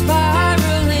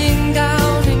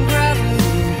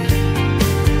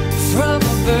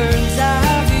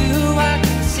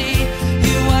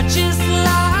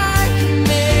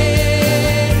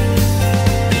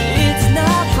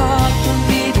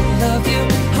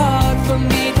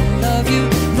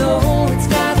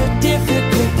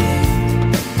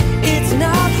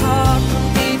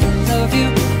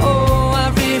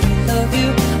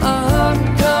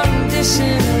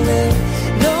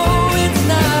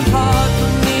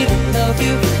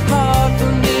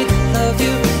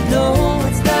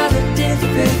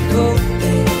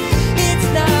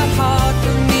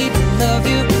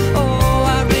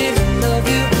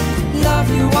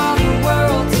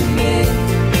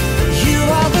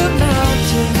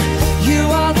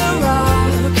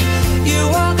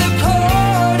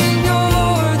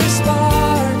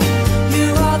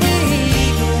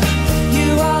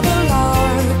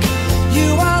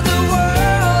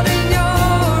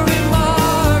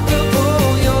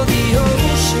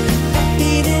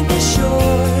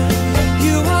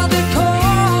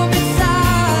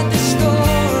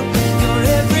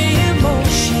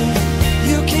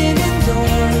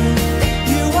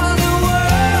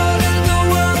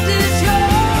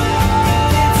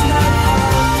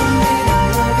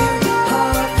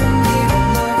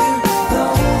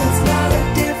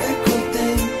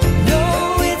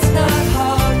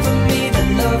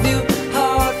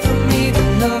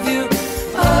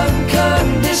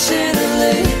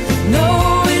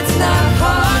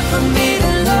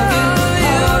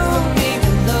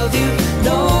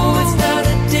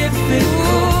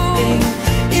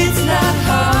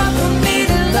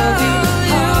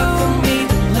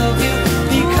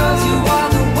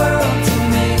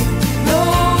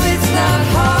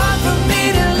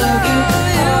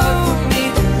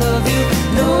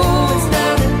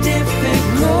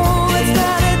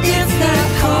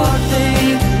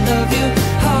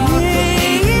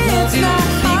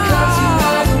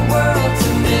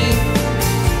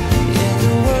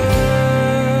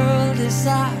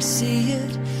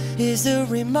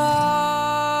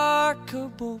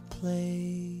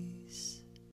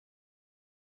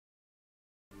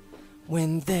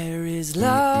When there is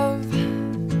love,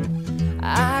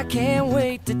 I can't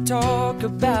wait to talk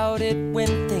about it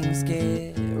when things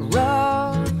get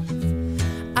rough.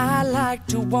 I like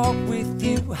to walk with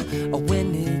you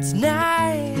when it's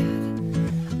night.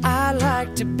 I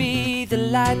like to be the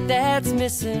light that's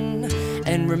missing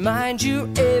and remind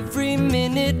you every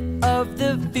minute of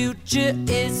the future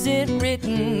isn't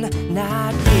written,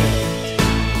 not yet.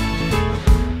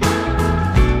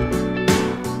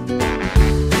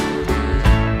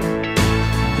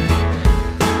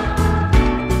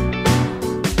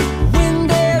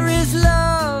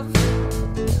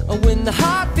 When the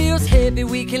heart feels heavy,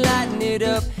 we can lighten it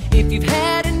up. If you've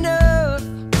had enough,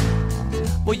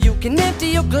 well, you can empty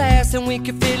your glass and we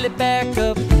can fill it back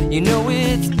up. You know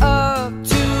it's up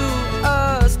to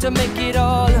us to make it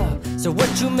all up. So what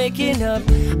you making up,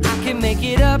 I can make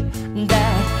it up.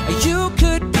 That you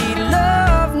could be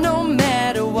loved no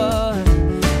matter what.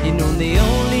 You know the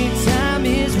only time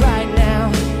is right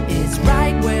now. It's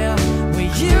right where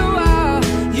you are.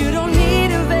 You don't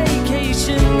need a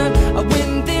vacation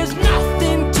when there's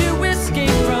nothing to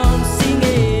escape from.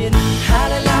 Singing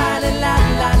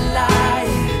ha-la-la-la-la-la-la,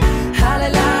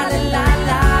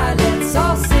 ha-la-la-la-la-la. Let's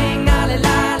all sing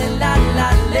ha-la-la-la-la-la,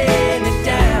 laying it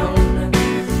down.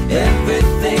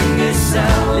 Everything is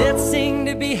sound. Let's sing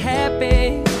to be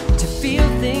happy, to feel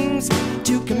things,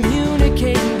 to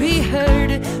communicate and be heard.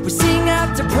 We sing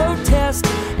out to protest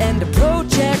and to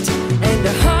project and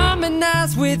to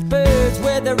harmonize with birds.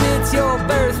 Whether it's your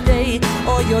birthday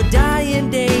or your dying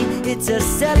day, it's a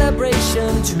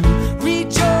celebration to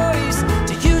rejoice,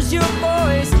 to use your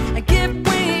voice and give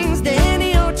wings to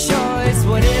any old choice.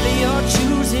 Whatever you're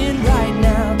choosing right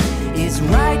now is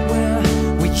right where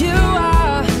you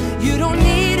are. You don't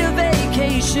need a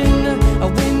vacation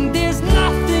when there's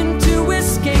nothing to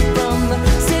escape from.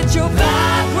 Set your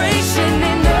vibration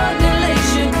in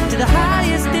undulation to the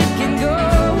highest it can go.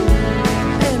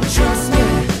 And trust me,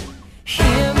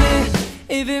 hear me,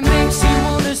 if it makes you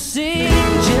wanna sing,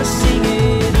 just sing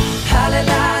it.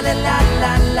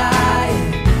 Ha-la-la-la-la-la-la,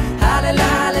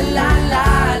 ha-la-la-la-la-la.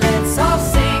 Let's all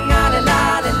sing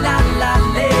ha-la-la-la-la-la,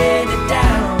 laying it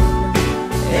down.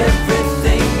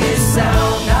 Everything is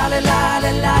sound.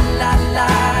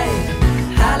 Ha-la-la-la-la-la-la,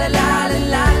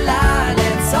 ha-la-la-la-la-la.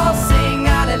 Let's all sing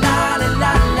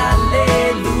ha-la-la-la-la-la,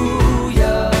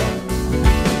 hallelujah.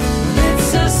 It's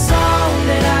a song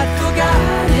that I'd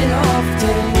forgotten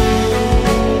often.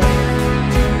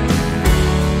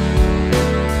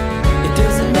 It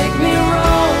doesn't make me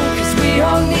wrong, 'cause we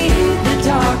all need the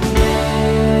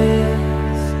darkness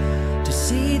to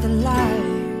see the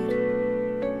light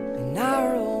in our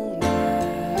own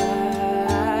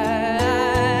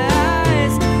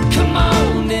eyes. Come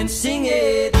on and sing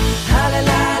it.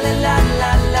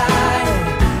 Ha-la-la-la-la-la-la,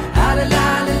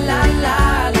 ha-la-la-la-la-la.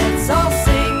 Let's all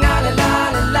sing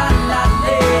ha-la-la-la-la-la,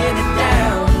 laying it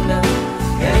down.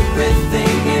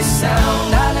 Everything is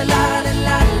sound.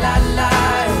 Ha-la-la-la-la-la-la,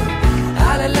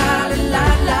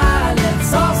 ha-la-la-la-la-la.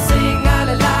 Let's all sing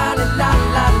ha-la-la-la-la-la,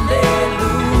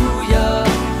 hallelujah.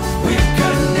 We're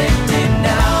connected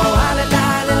now.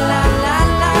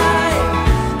 Ha-la-la-la-la-la,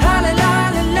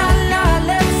 ha-la-la-la-la-la.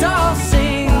 Let's all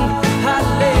sing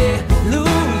hallelujah.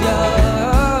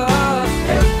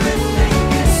 Everything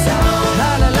is sound.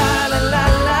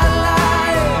 Ha-la-la-la-la-la-la,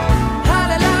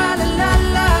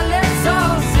 ha-la-la-la-la-la. Let's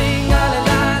all sing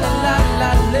ha-la-la-la-la-la,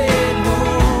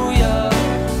 hallelujah.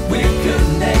 We're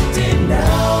connected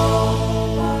now.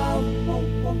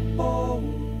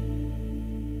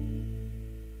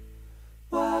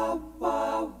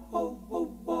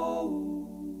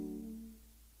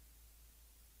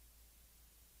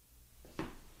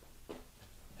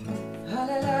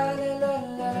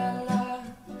 Ha-la-la-la-la-la-la,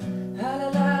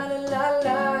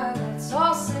 ha-la-la-la-la-la. Let's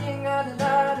all sing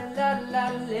ha-la-la-la-la-la,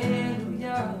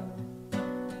 hallelujah.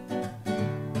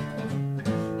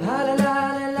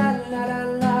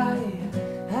 Ha-la-la-la-la-la-la,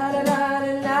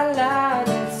 ha-la-la-la-la-la.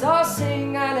 Let's all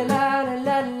sing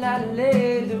ha-la-la-la-la-la,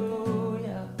 hallelujah.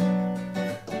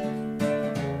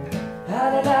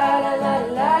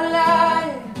 Ha-la-la-la-la-la-la,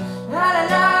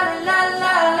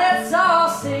 ha-la-la-la-la-la. Let's all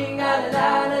sing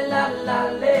ha-la-la-la-la-la,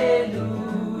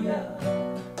 hallelujah.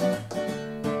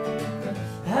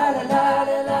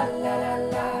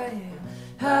 Ha-la-la-la-la-la-la,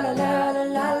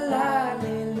 ha-la-la-la-la-la,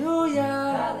 hallelujah,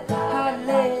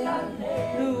 hallelujah.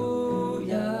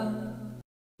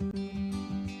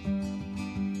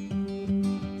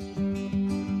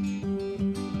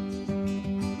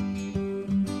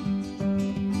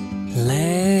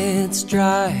 Let's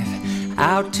drive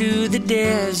out to the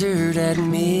desert at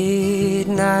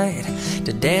midnight.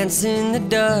 to dance in the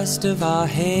dust of our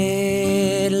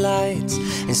headlights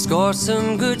and score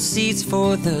some good seats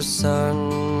for the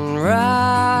sunrise,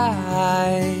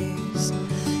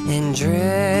 and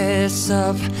dress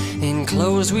up in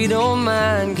clothes we don't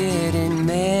mind getting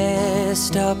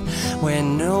messed up, where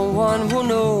no one will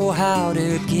know how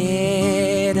to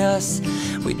get us.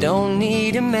 We don't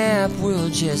need a map, we'll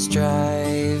just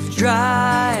drive,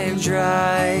 drive,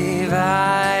 drive.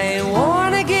 I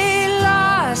wanna get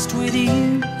lost with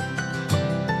you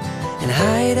and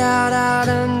hide out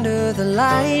under the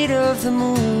light of the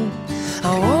moon.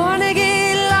 I wanna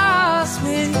get lost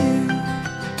with you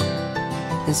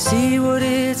and see what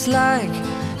it's like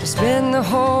to spend the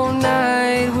whole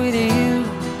night with you.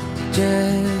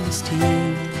 Just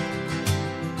you,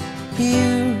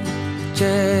 you,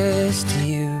 just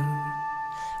you.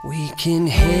 We can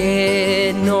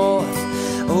head north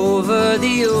over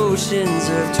the oceans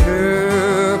of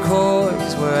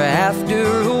turquoise, where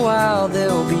after a while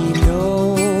there'll be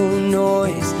no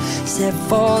noise except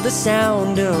for the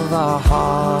sound of our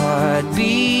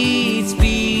heartbeats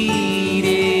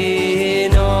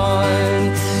beating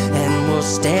on. And we'll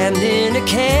stand in a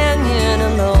canyon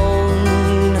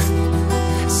alone,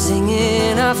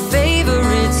 singing our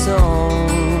favorite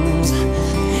songs,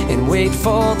 and wait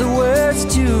for the words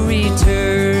to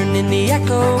return in the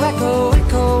echo, echo,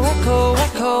 echo, echo,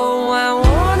 echo. I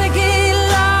wanna get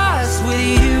lost with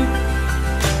you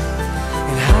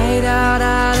and hide out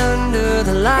under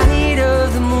the light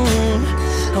of the moon.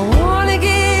 I wanna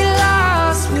get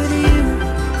lost with you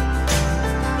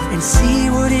and see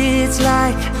what it's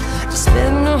like to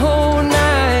spend the whole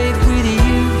night with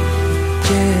you.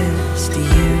 Just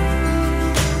you,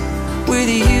 with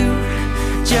you,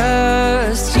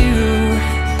 just you,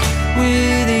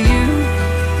 with you,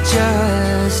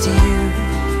 just you,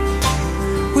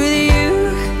 with you,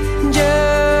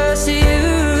 just you.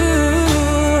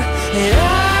 And I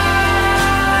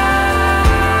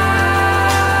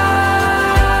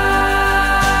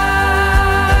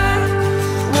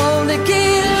wanna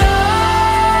get lost.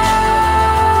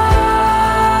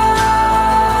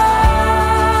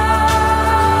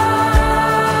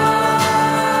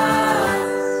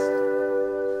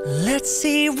 Let's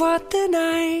see what the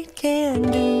night can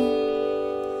do.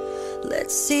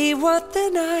 Let's see what the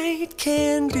night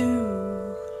can do.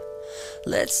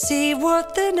 Let's see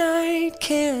what the night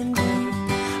can do.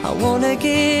 I wanna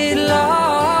get lost.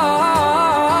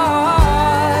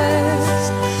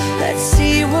 Let's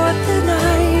see what the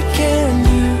night can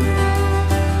do.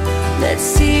 Let's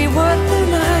see what the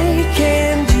night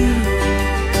can do.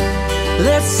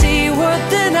 Let's see what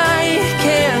the night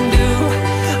can do.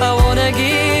 I wanna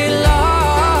get lost.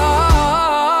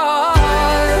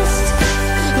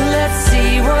 Let's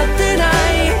see what the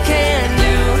night can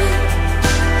do.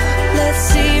 Let's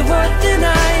see what the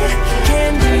night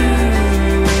can do.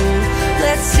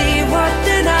 Let's see what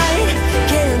the night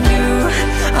can do.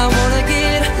 I wanna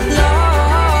get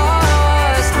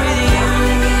lost with you.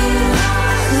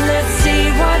 Let's see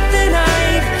what the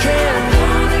night can do.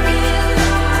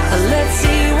 Let's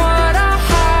see what our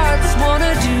hearts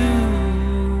wanna do.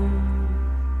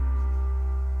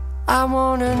 I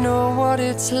wanna know what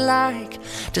it's like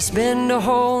to spend a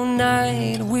whole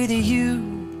night with you.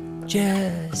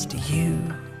 Just you,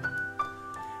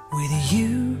 with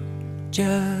you,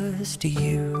 just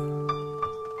you,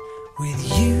 with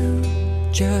you,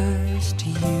 just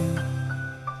you.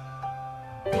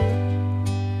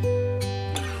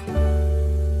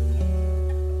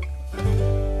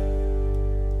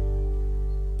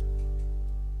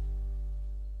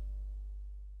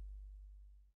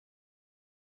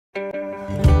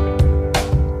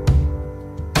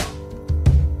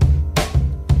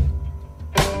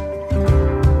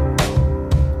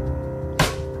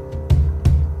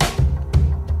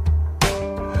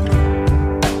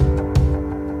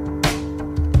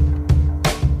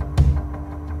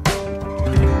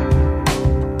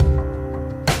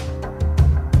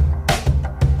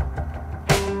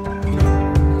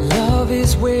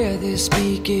 Is where this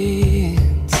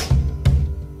begins.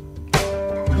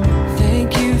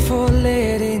 Thank you for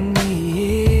letting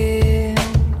me in.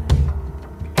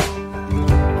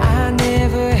 I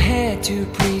never had to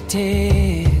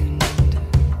pretend.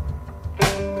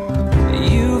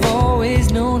 You've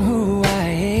always known who I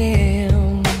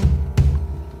am,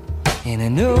 and I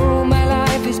know my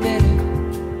life is better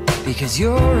because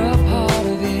you're a part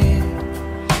of it.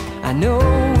 I know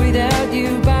without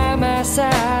you by my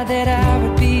side that I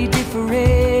would be different.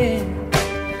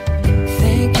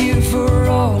 Thank you for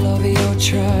all of your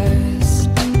trust.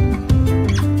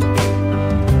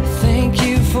 Thank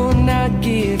you for not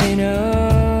giving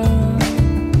up.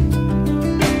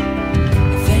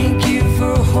 Thank you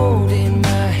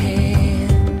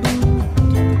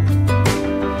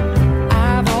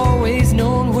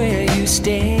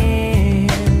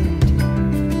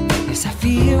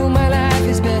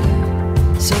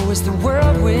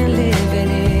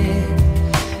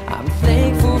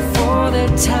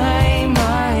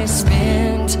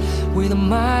with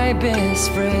my best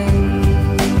friend.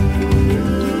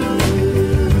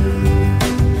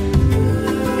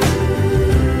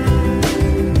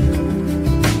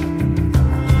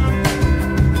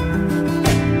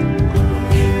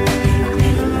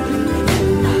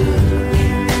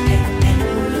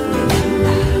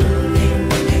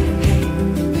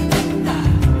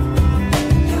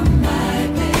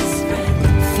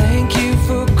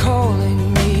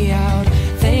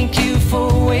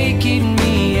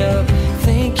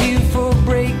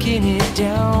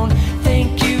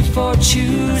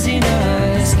 Choosing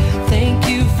us, thank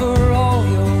you for all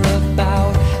you're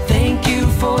about. Thank you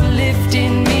for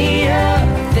lifting me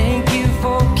up. Thank you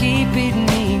for keeping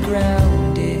me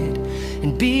grounded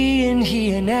and being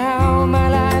here now. My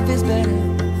life is better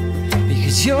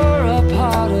because you're a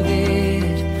part of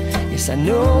it. Yes, I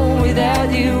know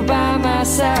without you by my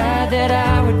side that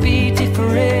I would be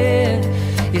different.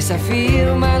 Yes, I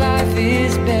feel my life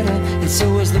is better, and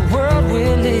so is the world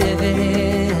we're living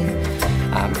in.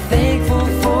 I'm thankful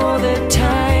for the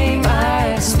time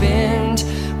I spent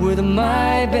with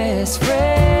my best friend.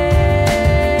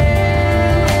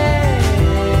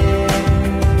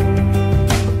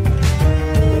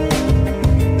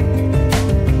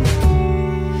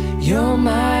 You're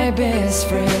my best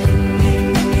friend.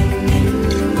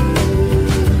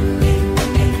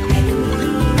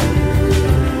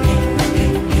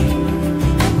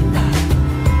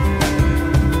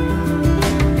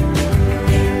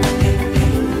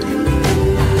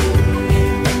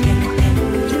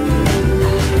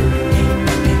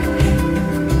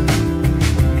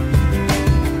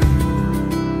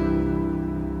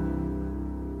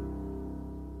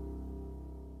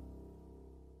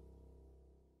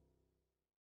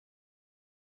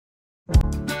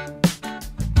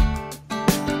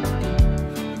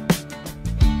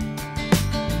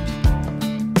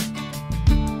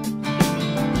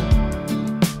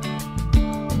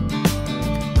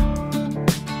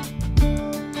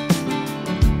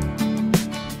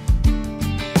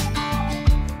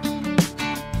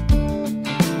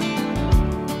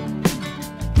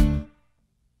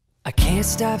 I can't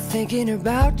stop thinking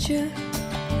about you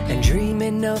and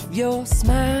dreaming of your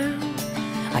smile.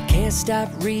 I can't stop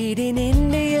reading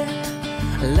into you.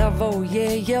 Love, oh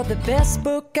yeah, you're the best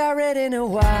book I read in a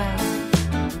while.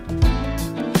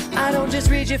 I don't just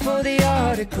read you for the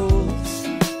articles,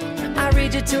 I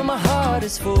read you till my heart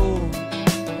is full.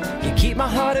 You keep my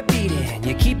heart a beating,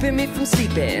 you're keeping me from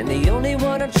sleeping. The only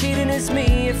one I'm cheating is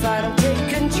me if I don't take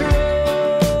control.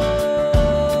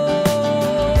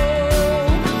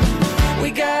 We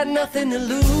got nothing to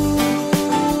lose,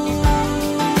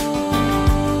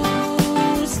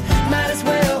 might as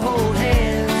well hold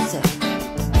hands.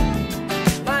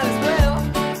 Might as well,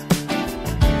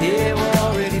 yeah, we're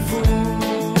already fools,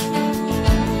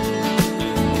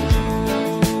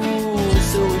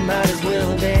 so we might as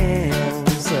well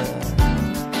dance.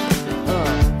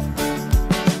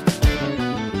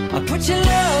 I'll put your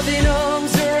loving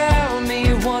arms around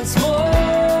me once more,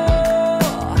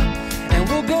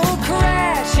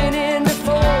 crashing into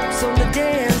folks on the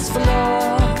dance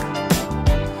floor.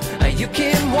 You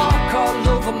can walk all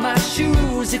over my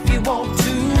shoes if you want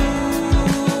to.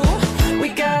 We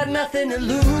got nothing to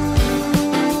lose,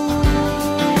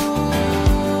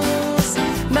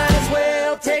 might as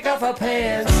well take off our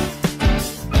pants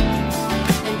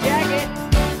and jacket.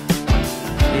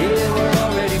 Yeah, we're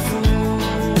already fools,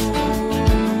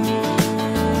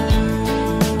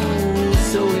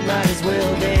 so we might as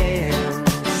well dance.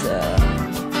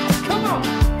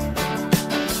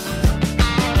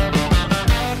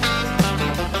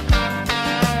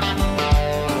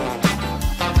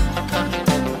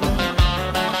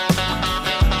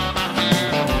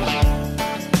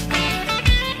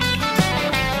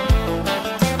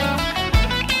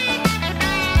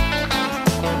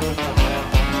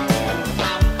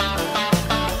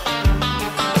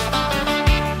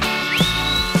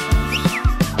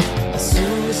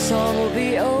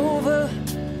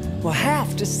 We'll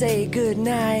have to say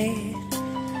goodnight.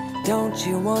 Don't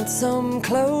you want some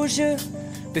closure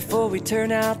before we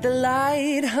turn out the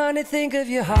light? Honey, think of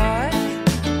your heart.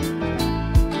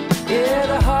 Yeah,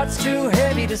 the heart's too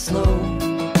heavy to slow.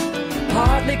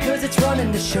 Partly 'cause it's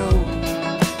running the show,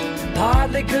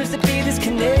 partly 'cause the beat is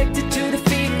connected to the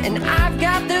feet. And I've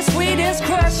got the sweetest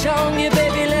crush on you,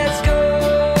 baby, let's go.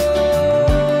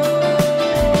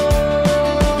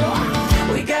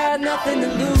 We got nothing to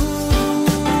lose,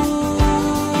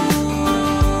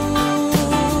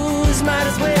 might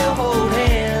as well hold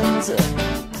hands.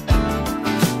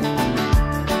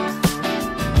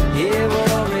 Yeah,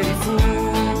 we're already fools,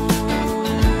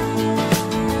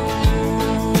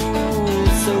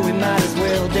 so we might as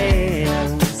well dance.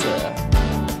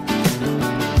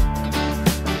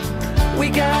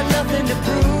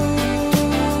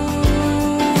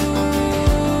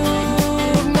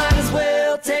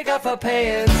 our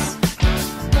pants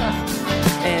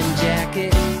and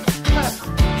jacket.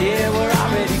 Yeah, we're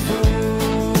already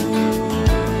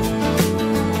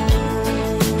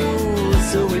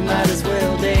fools, so we might as well